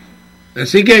ahí.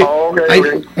 Así que,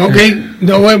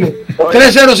 nos vemos.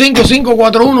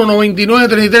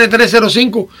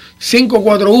 305-541-9933,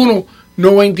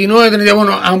 305-541-9933.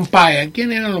 Bueno, umpire.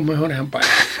 ¿Quiénes eran los mejores umpires?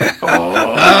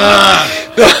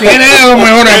 ¿Quiénes eran los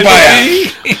mejores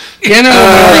umpires?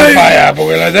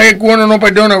 Porque la verdad es que el cubano no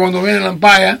perdona cuando viene el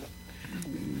umpire.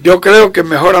 Yo creo que el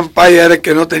mejor umpire era el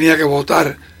que no tenía que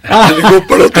votar. Ningún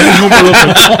pelotero.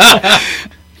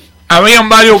 Habían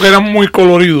varios que eran muy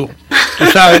coloridos. Tú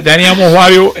sabes, teníamos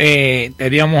varios,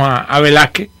 teníamos a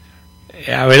Velázquez,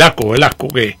 a Velasco,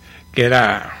 que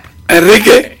era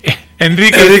Enrique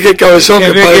Cabezón,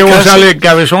 Enrique González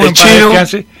Cabezón,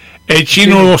 el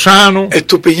Chino Lozano,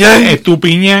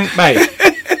 Estupiñán, vaya,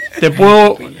 te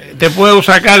puedo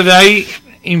sacar de ahí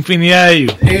infinidad de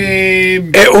ellos.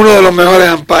 Es uno de los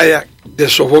mejores umpires de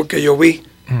softball que yo vi,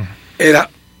 era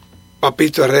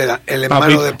Papito Herrera, el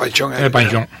hermano de Pachón. El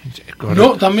Pachón.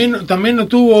 No, también no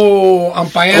tuvo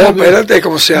ampallado. Oh, espérate,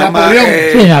 ¿cómo se llama?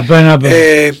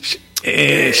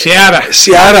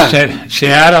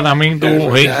 Seara también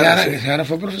tuvo. Seara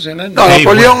fue profesional. No,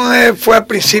 Napoleón fue al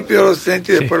principio de los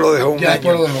 70 y después lo dejó un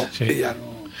año.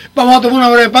 Vamos a tomar una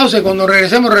breve pausa y cuando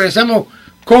regresemos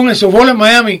con el softball en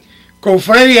Miami, con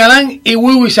Freddy Galán y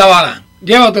Wiwi Zavala.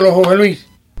 Llévatelo, Jorge Luis.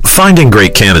 Finding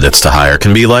great candidates to hire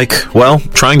can be like, well,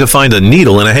 trying to find a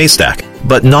needle in a haystack.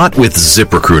 But not with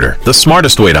ZipRecruiter, the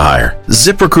smartest way to hire.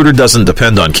 ZipRecruiter doesn't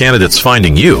depend on candidates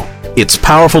finding you. Its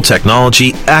powerful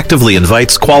technology actively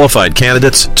invites qualified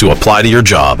candidates to apply to your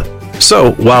job.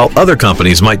 So, while other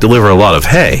companies might deliver a lot of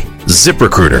hay,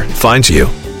 ZipRecruiter finds you,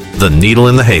 the needle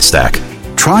in the haystack.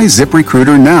 Try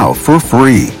ZipRecruiter now for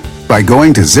free by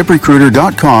going to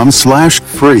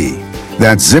ZipRecruiter.com/free.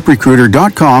 That's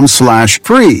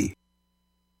ZipRecruiter.com/free.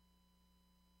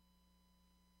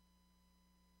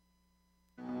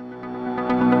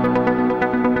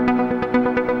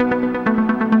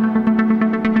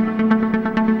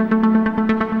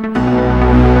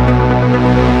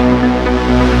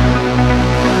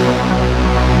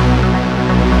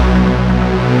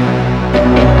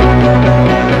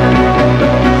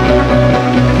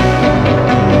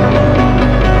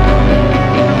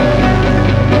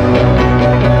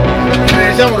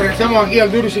 Regresamos aquí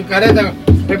al Duro y Sin Careta,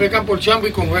 Pepe Campos el Chamby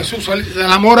con Jesús de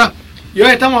la Mora. Y hoy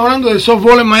estamos hablando del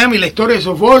softball en Miami, la historia del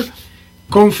softball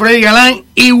con Freddy Galán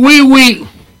y Wiwi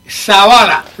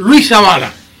Zavala, Luis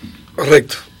Zavala.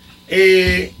 Correcto.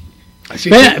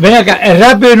 Ven acá, ¿el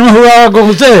Rápido no jugaba con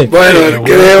ustedes? Bueno,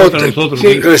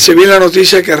 recibí la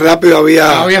noticia que Rápido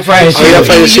había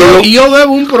fallecido. Y yo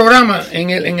debo un programa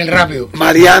en el Rápido.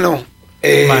 Mariano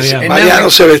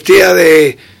se vestía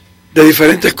de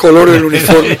diferentes colores del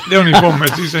uniforme. De uniforme,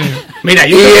 sí, señor. Mira,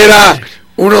 y era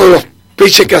uno de los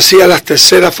pitches que hacía las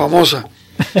terceras famosas.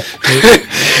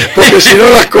 Porque si no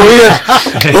las cogía,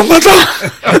 los mataba.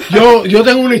 Yo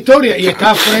tengo una historia y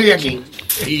está Freddy aquí.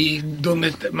 Y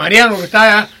donde Mariano, que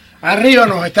está arriba,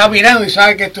 nos está mirando y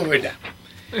sabe que esto es verdad.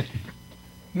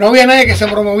 No había nadie que se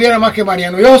promoviera más que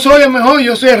Mariano. Yo soy el mejor,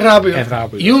 yo soy el rápido.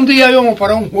 Y un día íbamos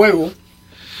para un juego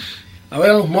a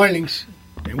ver a los Marlins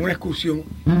en una excursión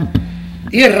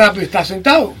y el Rápido está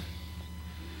sentado.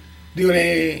 Digo,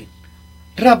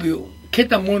 Rápido, ¿qué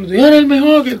tan bueno? Digo, era el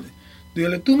mejor. Digo,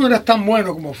 tú no eras tan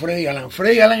bueno como Freddy Galán.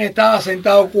 Freddy Galán estaba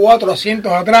sentado 4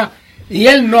 asientos atrás y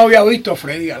él no había visto a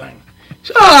Freddy Galán.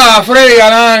 Freddy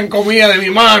Galán comía de mi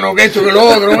mano, que esto, que lo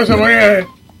otro, no se ponía.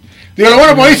 Digo,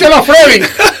 bueno, pues díselo a Freddy.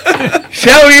 Se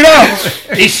ha virado.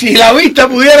 Y si la vista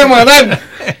pudiera matar,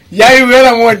 ya ahí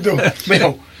hubiera muerto. Me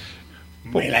dijo,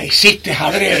 me la hiciste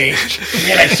adrede.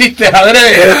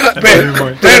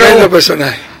 Pero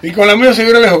personaje. Y con la mía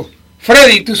seguro le dijo,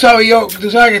 Freddy, tú sabes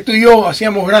que tú y yo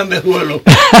hacíamos grandes duelos.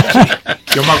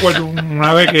 Yo me acuerdo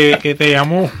una vez que te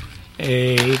llamó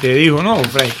y te dijo, no,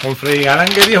 con Freddy Galán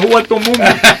quería jugar todo el mundo.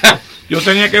 Yo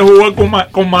tenía que jugar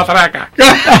con matraca.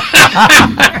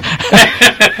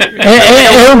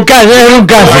 Es un caso.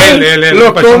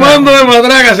 Los comandos de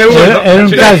matraca, seguro. Es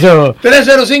un caso.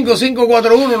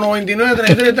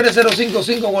 305-541-9933,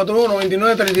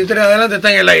 305-541-9933. Adelante,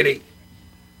 está en el aire.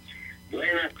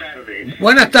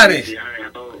 Buenas tardes.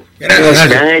 Gracias.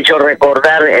 Me han hecho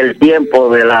recordar el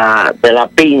tiempo de la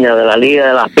piña, de la Liga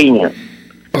de las Piñas.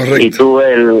 Correcto. Y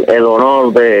tuve el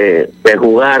honor de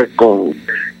jugar con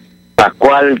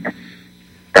Pascual,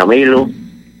 Camilo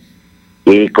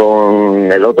y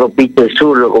con el otro pito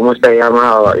zurdo, ¿cómo se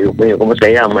llamaba? Dios mío, ¿cómo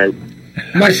se llama?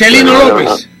 Marcelino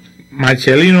López.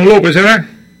 Marcelino López, ¿verdad?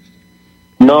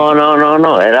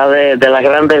 No, era de las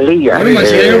Grandes Ligas.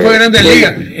 Marcelino fue Grandes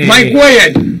Ligas. Mike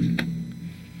Cuellar.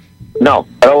 No,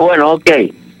 pero bueno, ok.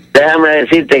 Déjame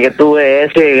decirte que tuve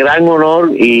ese gran honor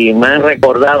y me han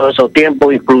recordado esos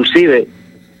tiempos, inclusive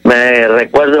me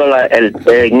recuerdo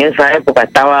en esa época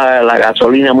estaba la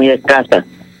gasolina muy escasa,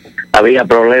 había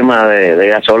problemas de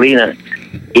gasolina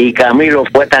y Camilo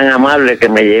fue tan amable que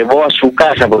me llevó a su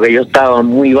casa porque yo estaba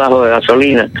muy bajo de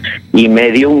gasolina y me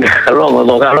dio un galón o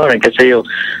 2 galones, qué sé yo,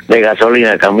 de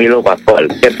gasolina. Camilo Pascual,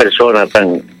 qué persona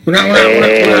tan...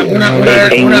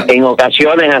 En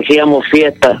ocasiones hacíamos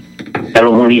fiestas a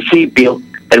los municipios,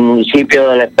 el municipio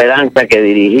de La Esperanza que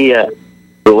dirigía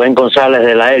Rubén González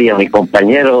de la Aérea, mi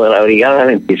compañero de la Brigada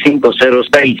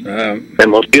 2506. Me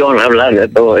emociona hablar de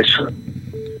todo eso.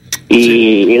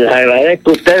 Y les agradezco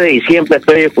a ustedes y siempre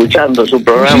estoy escuchando su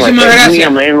programa. Es muy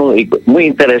ameno y muy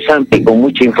interesante y con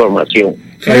mucha información.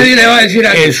 Freddy le va a decir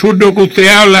algo. El zurdo que usted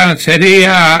habla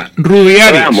sería Rudy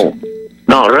Arias. Ramos.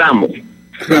 No,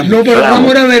 pero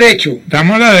Ramos era derecho.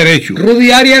 Ramos era derecho.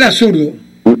 Rudy Arias era zurdo.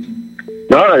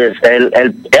 No, él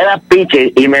era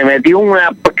pitcher y me metió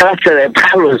una clase de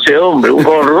palo ese hombre, un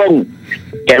jorrón,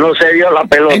 que no se dio la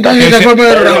pelota. Entonces fue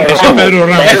Pedro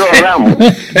Ramos.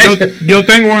 Yo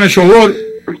tengo en el softball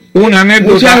una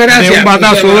anécdota de un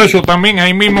batazo de eso también,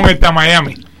 ahí mismo en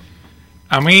Miami.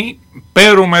 A mí,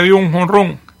 Pedro me dio un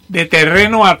jonrón de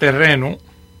terreno a terreno,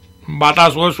 un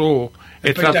batazo de eso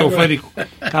estratosférico.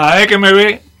 Cada vez que me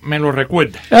ve, me lo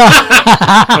recuerda.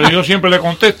 Pero yo siempre le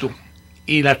contesto.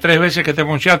 Y las 3 veces que te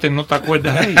ponchaste no te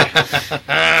acuerdas de ella.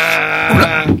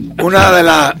 Una de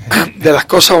las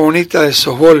cosas bonitas del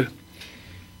softball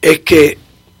es que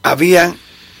habían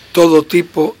todo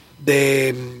tipo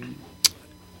de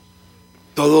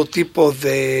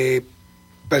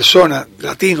personas,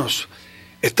 latinos.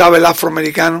 Estaba el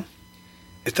afroamericano,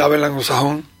 estaba el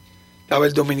anglosajón, estaba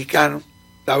el dominicano,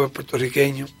 estaba el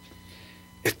puertorriqueño,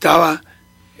 estaba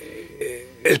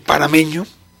el panameño.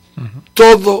 Uh-huh.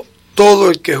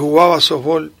 Todo el que jugaba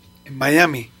softball en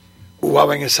Miami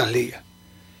jugaba en esas ligas.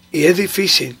 Y es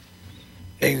difícil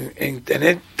en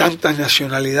tener tantas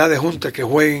nacionalidades juntas que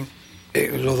jueguen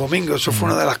los domingos. Eso fue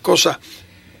una de las cosas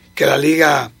que la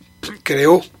liga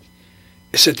creó,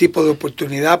 ese tipo de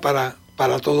oportunidad para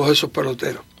todos esos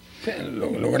peloteros.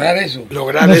 Lograr eso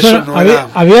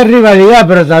había rivalidad,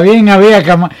 pero también había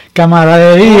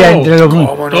camaradería entre los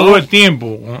todo el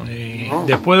tiempo.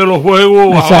 Después de los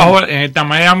juegos, abajo, en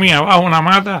Miami, abajo una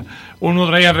mata, uno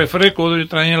traía refresco, otro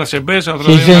traía la cerveza,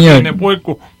 otro traía una carne de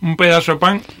puerco, un pedazo de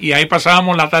pan, y ahí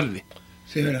pasábamos la tarde.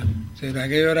 Sí, verdad.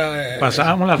 Aquello era,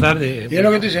 pasábamos la tarde. Y es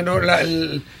lo que tú dices, ¿no?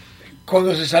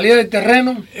 Cuando se salía del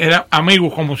terreno, era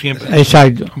amigos como siempre.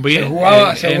 Exacto. Se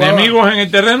jugaba. Enemigos en el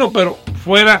terreno, pero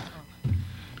fuera.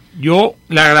 Yo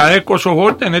le agradezco a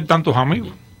Softball tener tantos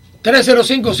amigos.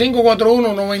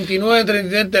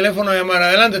 305-541-9933, teléfono de llamar.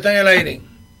 Adelante, está en el aire.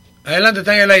 Adelante,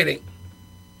 está en el aire.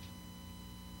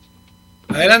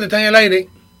 Adelante, está en el aire.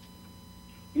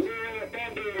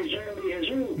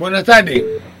 Buenas tardes.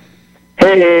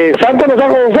 ¿Santo no está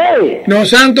con ustedes? No,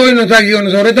 Santo hoy no está aquí.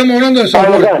 Nosotros estamos hablando de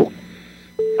softball.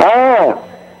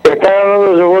 Está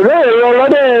hablando de softball. Yo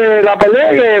hablando de la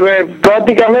pelea que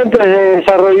prácticamente se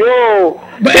desarrolló.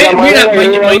 Mira,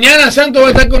 mañana Santo va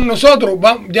a estar con nosotros.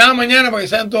 Llama mañana para que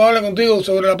Santo hable contigo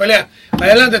sobre la pelea.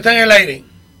 Adelante, está en el aire.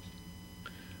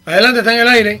 Adelante, está en el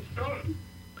aire.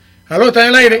 ¿Aló, está en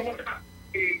el aire?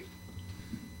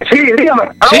 Sí, dígame.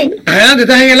 Sí, adelante,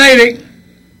 estás en el aire.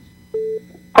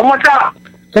 ¿Cómo está?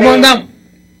 ¿Cómo andamos?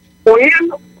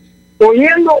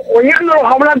 Oyéndolos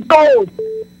hablar todos.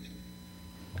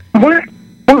 Muy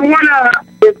buena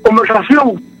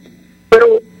conversación. Pero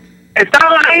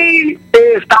estaban ahí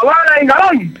Zavala y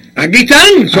Galán. Aquí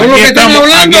están, son los que están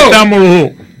hablando. Aquí estamos los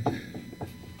dos.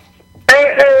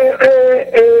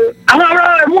 Han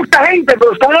hablado de mucha gente,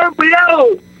 pero se han olvidado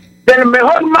del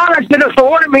mejor manager de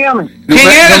softball en Miami. No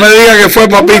me diga que fue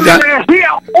Papita.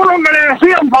 Uno me le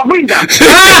decían Papita.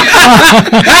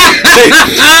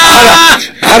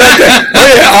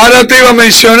 Ahora te iba a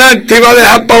mencionar, te iba a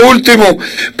dejar para último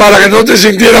para que no te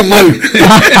sintieras mal.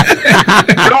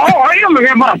 No, óyeme,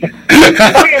 ¿qué pasa?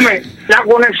 Óyeme, la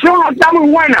conexión no está muy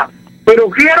buena, pero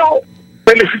quiero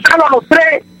felicitar a los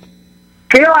tres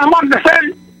que además de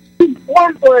ser un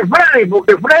cuarto de Freddy,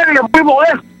 porque Freddy es muy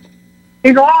modesto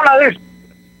y no habla de eso.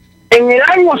 En el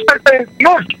año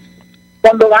 78,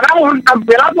 cuando ganamos el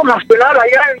campeonato nacional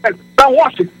allá en el San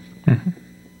Washington,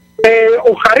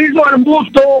 Oscarito del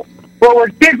Busto,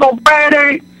 Robertito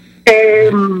Pérez,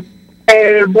 el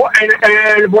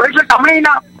Boris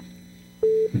Camina,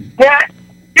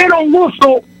 era un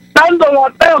gusto dando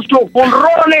bateos con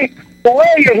roles, con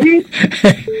ellos, y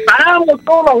ganamos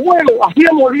todos los juegos,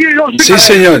 hacíamos 10 y 12. Sí,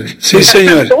 señor, sí,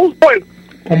 señor.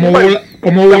 Como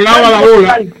volaba la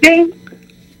bola.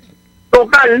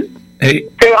 Local, que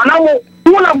ganamos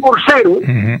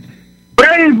 1-0.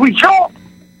 Freddy fichó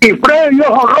y Freddy dio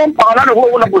jonrón para ganar el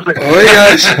juego 1-0. Oiga,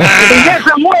 en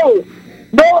ese juego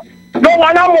no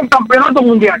ganamos el campeonato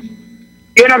mundial.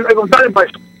 Y era el contar el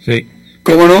peso. Sí.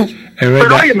 ¿Cómo no? Es verdad.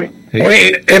 Pero óyeme,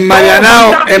 oye, en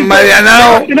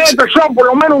Marianao. Tiene persona por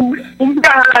lo menos un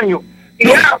día al año. Y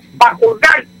era para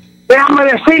colgar, déjame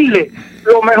decirle,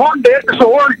 lo mejor de este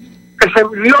softball que se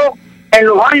vivió en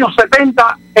los años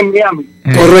 70 en Miami.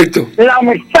 Correcto. La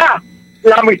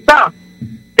amistad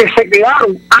que se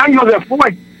quedaron años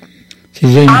después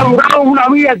ha durado una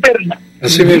vida eterna.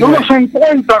 Uno se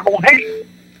encuentra con gente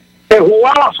que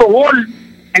jugaba softball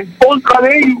en contra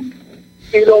de ellos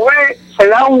y lo ve, se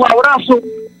da un abrazo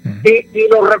y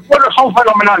los recuerdos son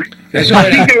fenomenales. Así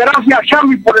que gracias a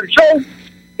Chamby por el show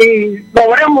y nos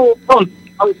veremos pronto.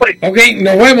 Ok,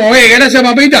 nos vemos. Gracias,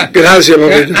 papita. Gracias,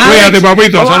 papita. Cuídate,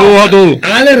 papita. Saludos a todos.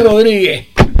 Alex Rodríguez.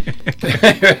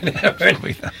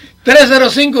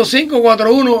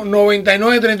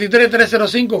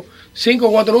 $305-541-9933,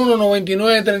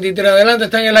 305-541-9933. Adelante,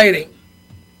 está en el aire.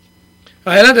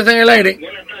 Adelante, está en el aire.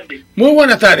 Muy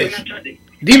buenas tardes.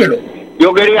 Dímelo.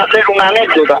 Yo quería hacer una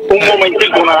anécdota, un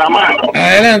momentico nada más.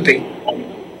 Adelante.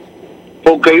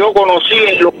 Porque yo conocí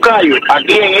en Los Cayos,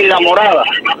 aquí en Isla Morada,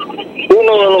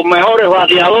 uno de los mejores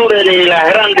bateadores de las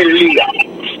Grandes Ligas,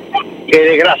 que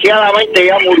desgraciadamente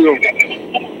ya murió.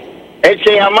 Él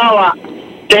se llamaba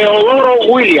Teodoro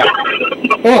Williams.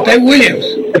 Oh, Ted Williams.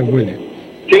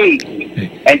 Sí.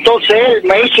 Entonces él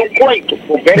me hizo un cuento,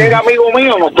 porque él era amigo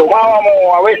mío, nos tomábamos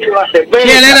a veces una cerveza.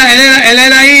 Sí,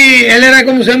 él era,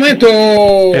 ¿cómo se llama esto?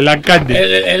 El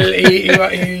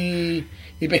alcalde.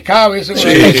 Y pescaba eso. Sí,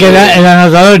 es que el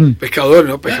anotador. Pescador,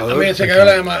 ¿no? Pescador. También se cayó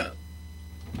la llamada.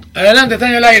 Adelante, está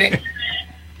en el aire.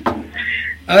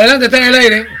 Adelante, está en el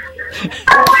aire.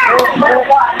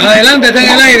 Adelante, está en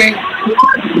el aire.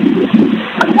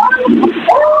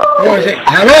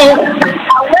 ¡Aló!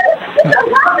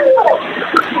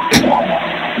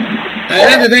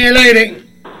 Adelante, está en el aire.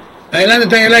 Adelante,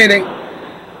 está en el aire.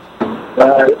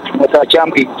 ¿Cómo está,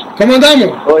 Chamby? ¿Cómo andamos?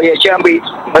 Oye, Chamby,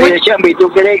 ¿tú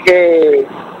crees que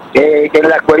en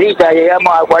la escuelita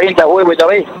llegamos a 40 juegos esta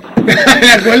vez? ¿En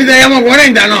la escuelita llegamos a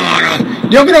 40? No.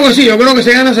 Yo creo que sí, yo creo que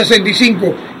se gana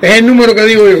 65. Es el número que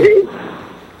digo yo. ¿Sí?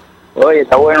 Oye,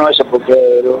 está bueno eso porque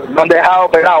no han dejado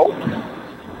pegado.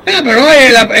 Pero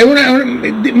oye,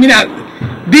 mira,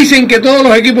 dicen que todos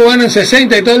los equipos ganan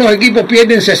 60 y todos los equipos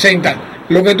pierden 60.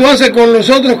 Lo que tú haces con los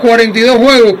otros 42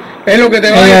 juegos es lo que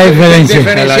te va a diferenciar.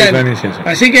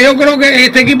 Así que yo creo que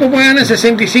este equipo puede ganar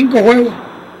 65 juegos.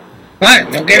 Vale,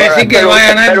 no quiere decir que vaya a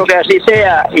ganar. Espero que así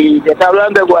sea. Y te está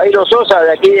hablando de Guajiro Sosa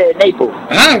de aquí de Naples.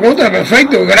 Contra,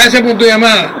 perfecto. Gracias por tu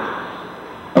llamada.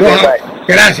 Okay,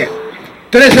 gracias.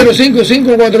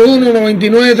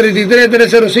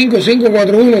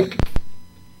 305-541-9933,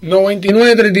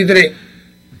 305-541-9933.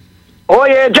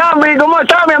 Oye, Chamby, ¿cómo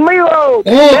está, mi amigo?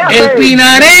 El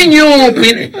pinareño,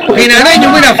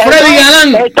 mira, Freddy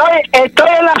Galán. Estoy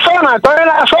en la zona,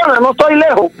 no estoy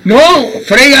lejos. No,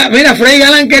 Freddy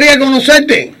Galán quería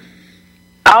conocerte.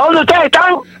 ¿A dónde ustedes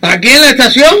están? Aquí en la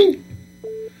estación.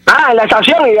 En la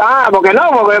estación, porque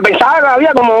pensaba que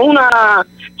había como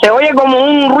se oye como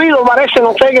un ruido, parece,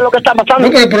 no sé qué es lo que está pasando.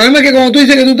 No, pero el problema es que como tú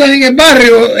dices que tú estás en el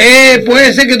barrio,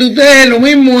 puede ser que tú estés lo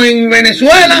mismo en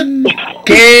Venezuela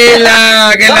que en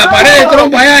la pared de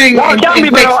trompa allá en Chamby,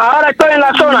 pero ahora estoy en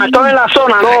la zona,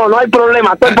 no hay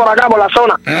problema, estoy por acá, por la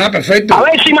zona. Perfecto. A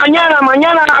ver si mañana,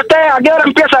 ¿a qué hora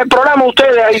empieza el programa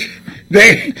ustedes ahí?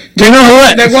 De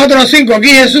 4 a 5, aquí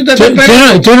Jesús te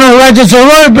espera. ¿Tú no jugaste ese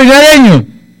gol, pinareño?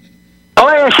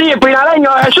 Oye, sí, el pinareño,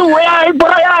 Jesús, voy a ir por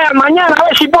allá mañana, a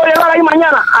ver si puedo llegar ahí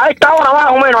mañana, a esta hora más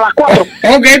o menos, a las 4.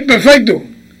 Ok, perfecto,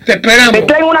 te esperamos.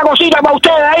 Tengo una cosita para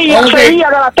ustedes ahí, hace días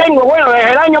que la tengo, bueno,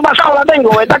 desde el año pasado la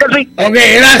tengo, ¿verdad que sí? Ok,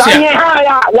 gracias. Está añejada,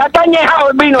 ya está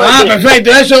añejado el vino. Perfecto,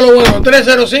 eso es lo bueno.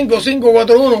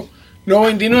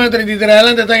 305-541-9933,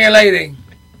 adelante, está en el aire.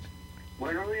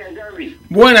 Buenos días, Chamby.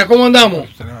 Buenas, ¿cómo andamos?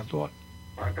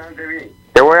 Bastante bien.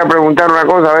 Te voy a preguntar una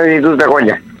cosa, a ver si tú te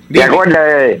acuerdas. ¿Te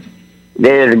acuerdas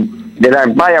de la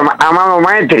empaya Amado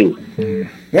Maestri?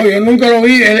 No, yo nunca lo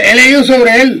vi, he leído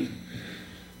sobre él.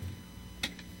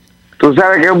 ¿Tú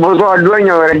sabes que votó al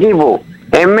dueño del equipo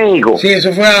en México? Sí,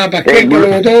 eso fue a Pasquel que lo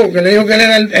votó, que le dijo que él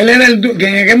era que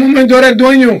en aquel momento era el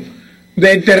dueño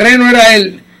del terreno, era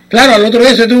él. Claro, al otro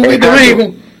día se tuvo que ir a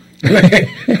México.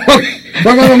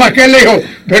 Fue cuando Pasquel le dijo,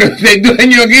 pero el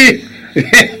dueño aquí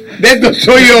de esto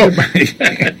soy yo.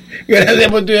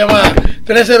 Gracias por tu llamada.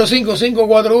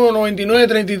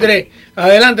 305-541-9933.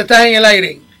 Adelante, estás en el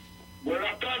aire.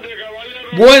 Buenas tardes,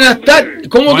 caballero. Buenas tardes.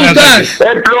 ¿Cómo tú estás?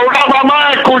 El programa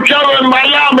más escuchado en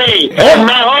Miami. El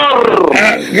mejor.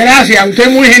 Gracias, usted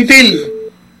es muy gentil.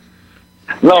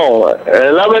 No,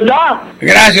 la verdad.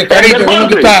 Gracias, carito. ¿Cómo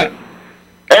tú estás?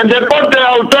 En deporte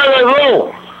a ustedes dos.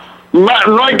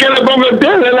 No hay que le ponga el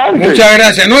pie delante. Muchas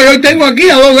gracias. No, yo tengo aquí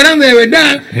a dos grandes de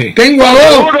verdad. Sí. Tengo a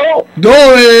dos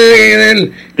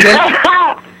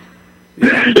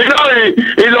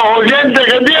y los oyentes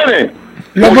que tiene.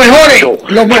 Los mejores.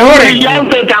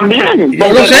 Brillantes también.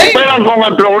 Yo lo sé. Esperan con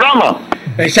el programa.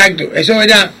 Exacto, eso es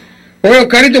verdad. Oye,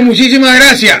 Oscarito, muchísimas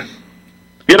gracias.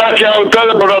 Gracias a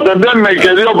ustedes por atenderme y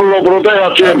que Dios lo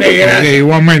proteja siempre. Okay,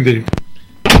 igualmente.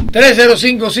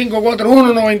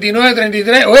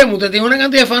 305-541-9933. Oye, usted tiene una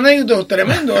cantidad de fanáticos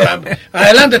tremendo.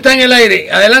 Adelante, está en el aire.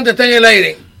 Adelante, está en el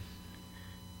aire.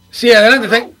 Sí, adelante,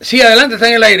 está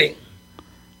en el aire.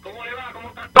 ¿Cómo le va? ¿Cómo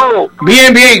está todo?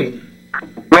 Bien, bien.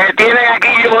 Me tienen aquí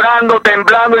llorando,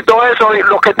 temblando y todo eso. Y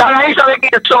los que están ahí saben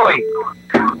quién soy.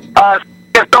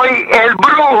 estoy el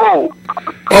brujo.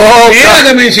 Mira,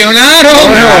 te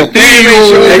mencionaron.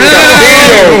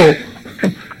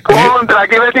 Contra,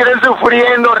 aquí me tienen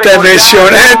sufriendo. Te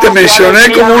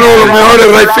mencioné como uno de los mejores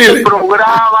right field.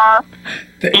 Programa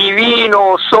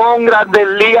divino, son grandes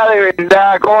ligas de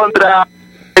verdad, Contra.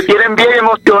 Me tienen bien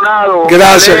emocionado.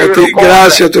 Gracias, Castillo.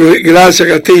 Gracias,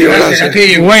 Castillo.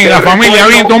 Bueno, la familia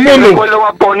bien, todo el mundo. Fue lo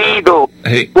más bonito.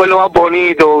 Fue lo más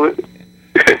bonito.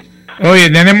 Oye,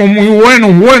 tenemos muy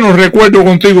buenos recuerdos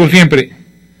contigo siempre.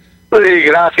 Sí,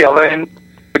 gracias, ven.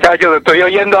 Muchachos, estoy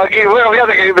oyendo aquí. Bueno,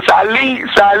 fíjate que salí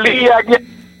aquí.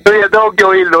 Oye, tengo que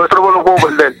oírlo, eso no lo puedo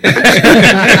perder.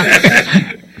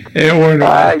 Bueno.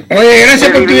 Ay, oye, gracias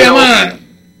por tu llamada.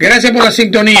 Gracias por la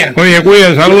sintonía. Oye,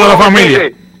 cuida, saludos a la familia.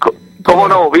 ¿Cómo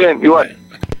no? Bien, igual.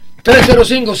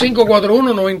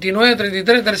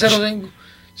 305-541-9933,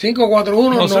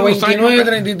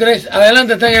 305-541-9933.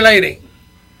 Adelante, está en el aire.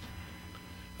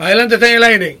 Adelante, está en el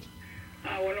aire.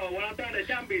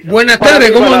 Buenas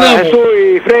tardes, ¿cómo andamos?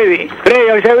 Soy Freddy.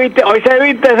 Hoy se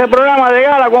viste ese programa de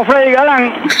gala con Freddy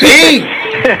Galán. Sí.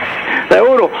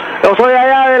 Seguro. Yo soy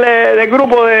allá del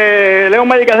grupo de León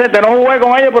Medical Center. No jugué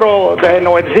con ellos, pero desde el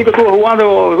 95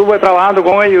 estuve trabajando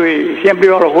con ellos y siempre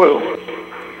iba a los juegos.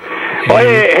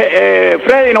 Oye,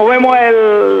 Freddy, nos vemos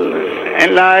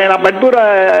en la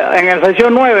apertura, en el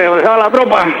sección 9, donde estaba la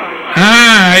tropa.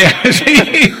 Ah,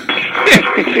 sí.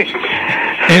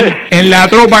 En la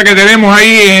tropa que tenemos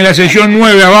ahí en la sección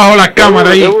 9, abajo las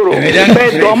cámaras ahí.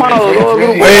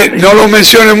 No lo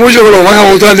menciones mucho que lo van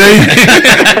a botar de ahí.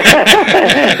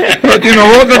 Pero si no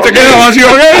votas te queda vacío.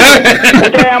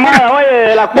 Muchas llamadas, oye,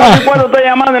 de las 4 estoy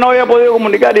llamando y no había podido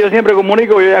comunicar. Yo siempre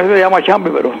comunico, yo ya se llama Chamby,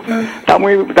 pero está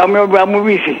muy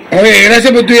busy. Oye,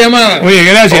 gracias por tu llamada. Oye,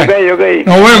 gracias. Ok.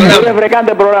 Nos vemos. Muy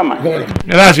refrescante el programa. Bueno.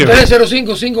 Gracias.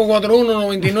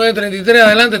 305-541-9933,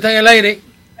 adelante, está en el aire.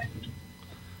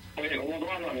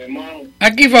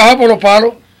 Aquí fajado por los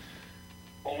palos.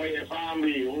 Oye,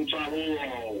 Chamby, un saludo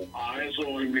a esos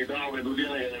invitados que tú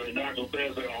tienes, de verdad que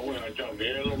ustedes se la juegan, Chamby.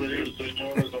 Es lo que dice el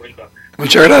señor ahorita.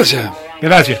 Muchas gracias.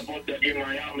 Gracias.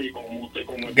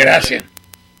 Gracias.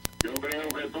 Yo creo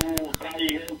que tú traes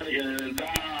gente que de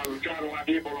verdad lucharon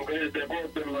aquí por lo que es el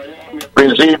deporte en Miami. Al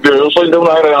principio, yo soy de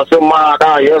una generación más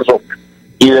acá y eso.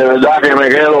 Y de verdad que me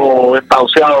quedo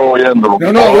estanciado oyéndolo.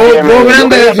 Vos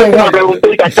grande de eso. Una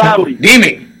preguntita, Chamby.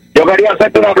 Dime. Yo quería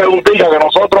hacerte una preguntita, que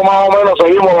nosotros más o menos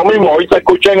seguimos lo mismo. Hoy te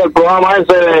escuché en el programa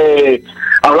ese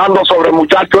hablando sobre el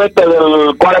muchacho este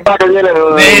del quarterback que viene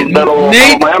de los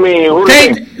Miami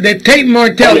Hurricanes. De Tate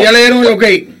Martell, ya le dieron el ok.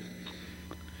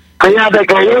 Fíjate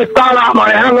que yo estaba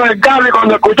manejando el carro y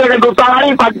cuando escuché que tú estabas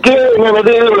ahí, ¿para qué me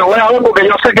metí? Lo voy a ver porque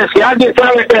yo sé que si alguien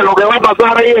sabe que lo que va a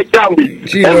pasar ahí es Chamby.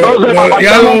 Sí, entonces, para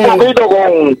pasar un poquito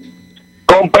con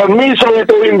permiso de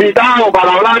tu invitado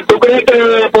para hablar, ¿tú crees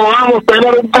que podamos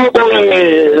tener un poco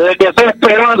de que sea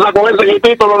esperanza con ese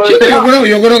equipito? Sí,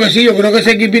 yo creo que sí, yo creo que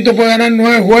ese equipito puede ganar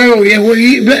 9 juegos,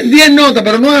 10 notas,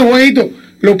 pero 9 jueguitos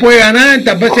lo puede ganar,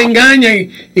 tal vez se engaña y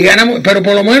ganamos, pero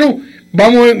por lo menos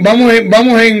vamos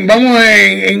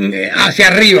hacia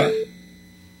arriba.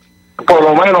 Por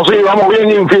lo menos sí, vamos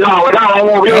bien infilados, ¿verdad?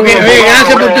 Vamos bien. Okay,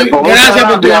 gracias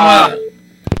por tu llamada.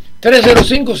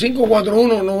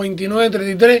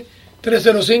 305-541-9933,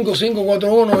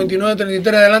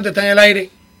 305-541-9933, adelante, está en el aire.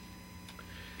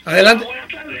 Adelante.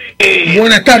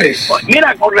 Buenas tardes.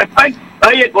 Mira, con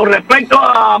respecto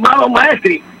a Amado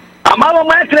Maestri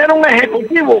era un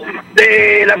ejecutivo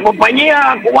de la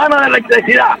compañía cubana de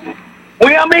electricidad,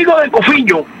 muy amigo de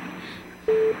Cofiño.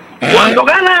 Cuando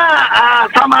gana a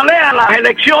Samalea las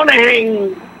elecciones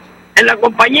en la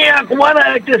compañía cubana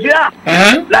de electricidad,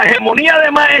 la hegemonía de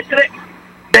Maestre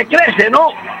decrece, ¿no?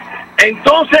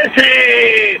 Entonces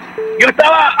yo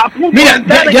estaba a punto de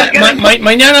entrar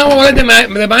mañana vamos a hablar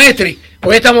de Maestri.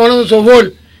 Hoy estamos hablando de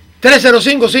softball.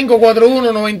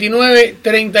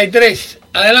 305-541-9933.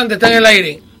 Adelante, está en el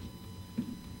aire.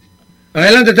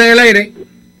 Adelante, está en el aire.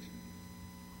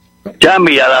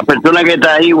 Chamby, a la persona que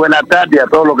está ahí, buenas tardes a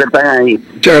todos los que están ahí.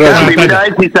 Muchas gracias. Chamby, mira a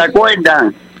ver si se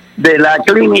acuerdan de la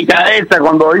clínica esa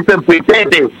cuando hizo el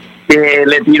pitete que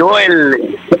le tiró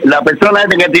la persona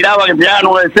que tiraba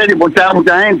 9 series y ponchaba a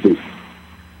mucha gente.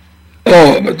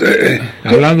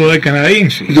 Hablando del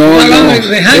canadiense. Hablando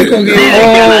de Hancock.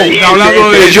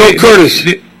 Hablando de Joe Curtis.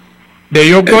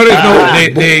 De Joe Curtis,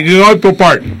 de Pop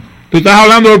Park. ¿Tú estás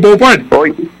hablando de Pop Park?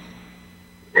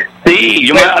 Sí,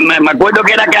 yo me acuerdo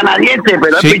que era canadiense,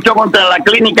 pero él pichó contra la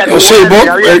clínica. Sí,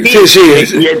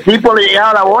 y el tipo le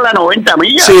llegaba la bola a 90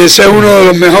 millas. Sí, ese es uno de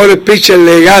los mejores pitchers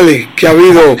legales que ha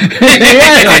habido aquí.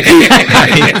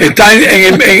 Está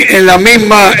en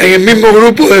el mismo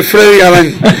grupo de Freddy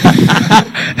Galán.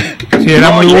 Sí, Sí,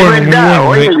 era muy bueno. Es verdad, muy bueno.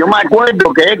 oye, yo me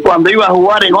acuerdo que él cuando iba a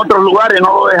jugar en otros lugares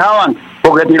no lo dejaban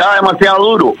porque tiraba demasiado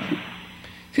duro.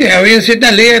 Sí, había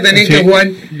ciertas ligas que tenían que jugar.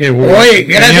 Oye,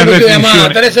 gracias por tu llamada.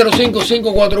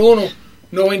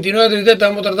 305-541-9933.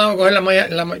 Estamos tratando de coger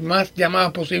las más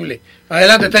llamadas posibles.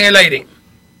 Adelante, está en el aire.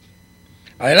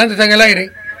 Adelante, está en el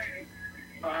aire.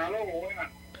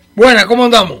 Buena, ¿cómo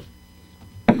andamos?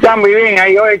 Chamby, bien,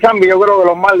 ahí oye, Chamby, yo creo que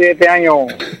los males de este año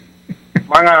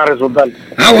van a resultar.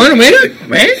 Ah, bueno, mira,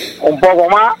 ¿ves? Un poco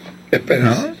más.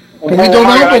 Espera. Un poquito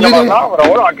más, pero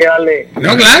bueno, hay que darle.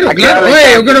 No, claro.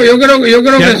 Oye, yo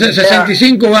creo que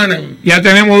 65 ganan. Ya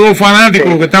tenemos 2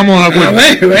 fanáticos que estamos de acuerdo.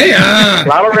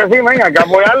 Claro que sí, venga, hay que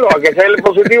apoyarlo, hay que ser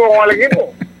positivo con el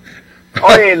equipo.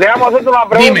 Oye, déjame hacerte una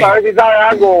pregunta, a ver si sabes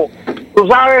algo. ¿Tú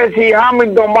sabes si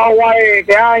Hamilton va a jugar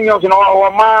este año, si no va a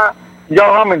jugar más?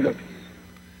 John Hamilton.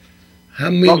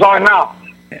 No sabes nada.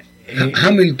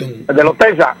 Hamilton. El de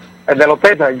los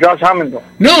Texas, Josh Hamilton.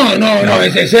 No,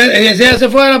 ese se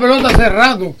fue de la pelota hace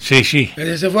rato. Sí.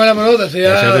 Ese se fue de la pelota,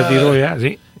 ya se retiró ya,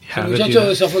 sí. El muchacho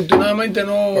desafortunadamente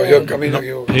no... Cogió el camino aquí.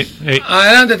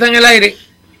 Adelante, está en el aire.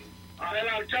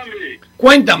 Adelante, Chamby.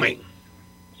 Cuéntame.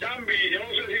 Chamby, yo no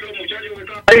sé si los muchachos que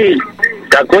están ahí,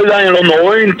 ¿te acuerdan en los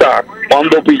 90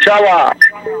 cuando pichaba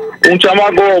un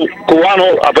chamaco cubano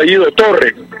apellido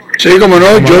Torres? Sí, como no,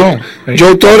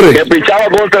 Joe Torres. Que pichaba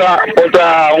contra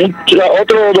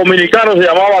otro dominicano, se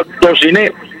llamaba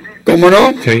Tociné. ¿Cómo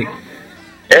no? Sí.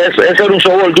 Ese era un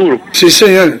softball duro. Sí,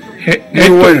 señor. Muy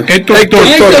bueno.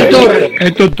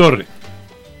 Héctor Torres.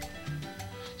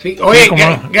 Sí, oye,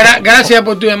 gracias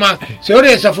por tu llamada.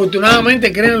 Señores,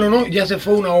 desafortunadamente, créanlo o no, ya se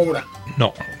fue una hora.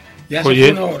 No. Ya se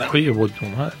fue una hora. Oye, por tu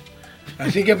madre.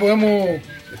 Así que podemos...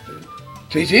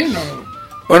 Sí, no.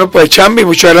 Bueno, pues Chamby,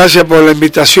 muchas gracias por la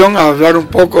invitación a hablar un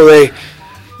poco de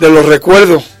los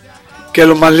recuerdos, que es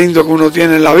lo más lindo que uno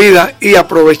tiene en la vida, y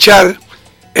aprovechar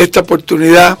esta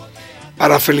oportunidad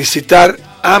para felicitar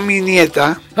a mi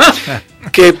nieta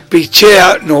que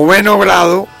pichea 9º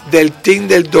grado del team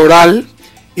del Doral,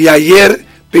 y ayer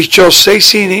pichó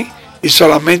 6 innings y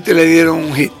solamente le dieron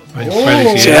un hit.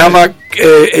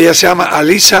 Ella se llama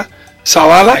Alisa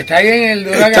Zavala. Está en el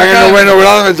 9º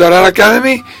grado en el Doral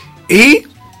Academy, y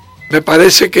me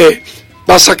parece que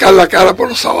va a sacar la cara por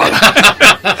los Zavala.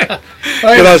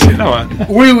 Gracias.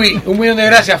 Wiwi, 1.000.000 de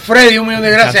gracias. Freddy, 1.000.000 de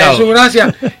gracias. Jesús,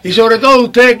 gracias. Y sobre todo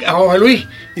usted, a Jorge Luis,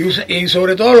 y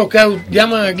sobre todo los que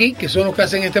llaman aquí, que son los que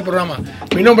hacen este programa.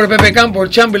 Mi nombre es Pepe Campos el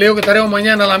Chamby. Le digo que estaremos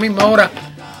mañana a la misma hora.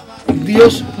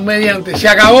 Dios mediante. Se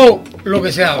acabó lo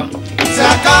que se daba. Se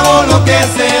acabó lo que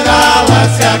se daba,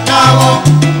 se acabó.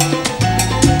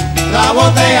 La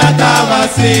botella está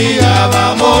vacía,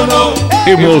 vámonos.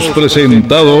 Hemos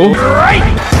presentado...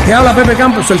 Te habla Pepe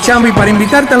Campos el Chamby para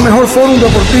invitarte al mejor fórum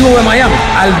deportivo de Miami,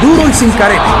 al Duro y Sin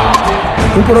Careta.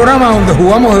 Un programa donde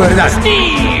jugamos de verdad.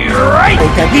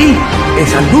 Porque aquí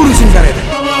es al Duro y Sin Careta.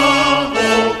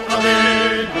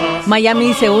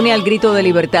 Miami se une al grito de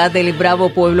libertad del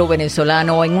bravo pueblo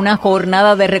venezolano en una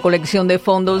jornada de recolección de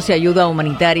fondos y ayuda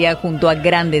humanitaria junto a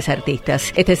grandes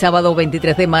artistas. Este sábado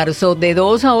 23 de marzo, de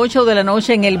 2 a 8 de la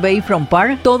noche en el Bayfront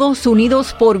Park, todos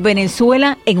unidos por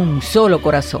Venezuela en un solo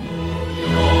corazón.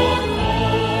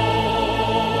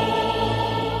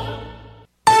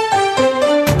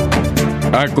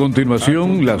 A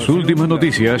continuación, las últimas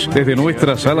noticias desde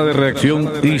nuestra sala de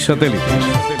reacción y satélites.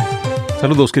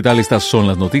 Saludos, ¿qué tal? Estas son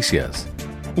las noticias.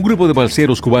 Un grupo de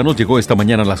balseros cubanos llegó esta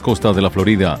mañana a las costas de la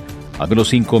Florida. Al menos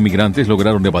 5 migrantes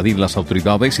lograron evadir las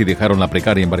autoridades y dejaron la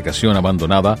precaria embarcación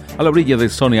abandonada a la orilla de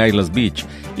Sunny Isles Beach,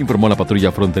 informó la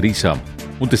patrulla fronteriza.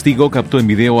 Un testigo captó en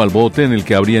video al bote en el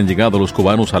que habrían llegado los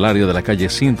cubanos al área de la calle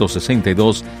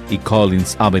 162 y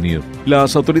Collins Avenue.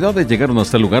 Las autoridades llegaron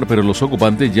hasta el lugar, pero los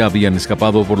ocupantes ya habían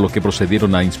escapado, por lo que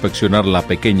procedieron a inspeccionar la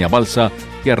pequeña balsa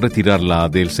y a retirarla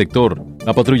del sector.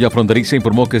 La patrulla fronteriza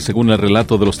informó que, según el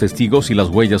relato de los testigos y las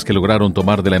huellas que lograron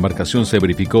tomar de la embarcación, se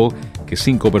verificó que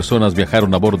 5 personas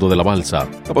viajaron a bordo de la balsa.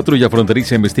 La patrulla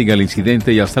fronteriza investiga el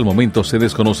incidente y hasta el momento se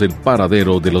desconoce el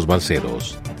paradero de los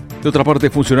balseros. De otra parte,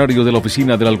 funcionarios de la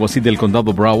oficina del alguacil del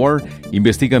condado Broward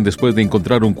investigan después de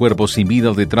encontrar un cuerpo sin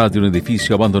vida detrás de un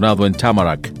edificio abandonado en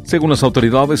Tamarack. Según las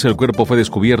autoridades, el cuerpo fue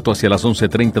descubierto hacia las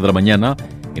 11:30 de la mañana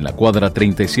en la cuadra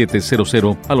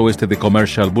 3700 al oeste de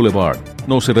Commercial Boulevard.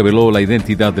 No se reveló la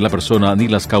identidad de la persona ni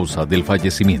las causas del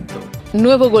fallecimiento.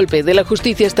 Nuevo golpe de la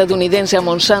justicia estadounidense a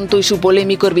Monsanto y su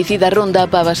polémico herbicida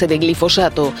Roundup a base de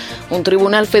glifosato. Un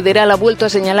tribunal federal ha vuelto a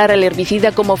señalar al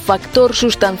herbicida como factor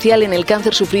sustancial en el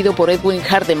cáncer sufrido por Edwin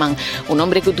Hardeman, un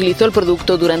hombre que utilizó el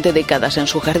producto durante décadas en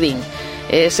su jardín.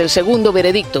 Es el segundo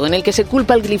veredicto en el que se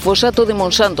culpa al glifosato de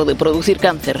Monsanto de producir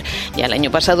cáncer. Ya el año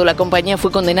pasado la compañía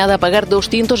fue condenada a pagar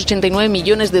 $289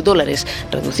 millones,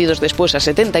 reducidos después a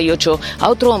 78, a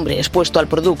otro hombre expuesto al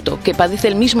producto que padece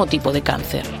el mismo tipo de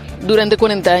cáncer. Durante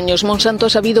 40 años, Monsanto ha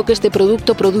sabido que este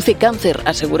producto produce cáncer,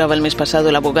 aseguraba el mes pasado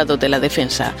el abogado de la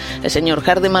defensa. El señor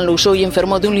Hardeman lo usó y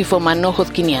enfermó de un linfoma no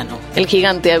hodgkiniano. El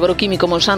gigante agroquímico Monsanto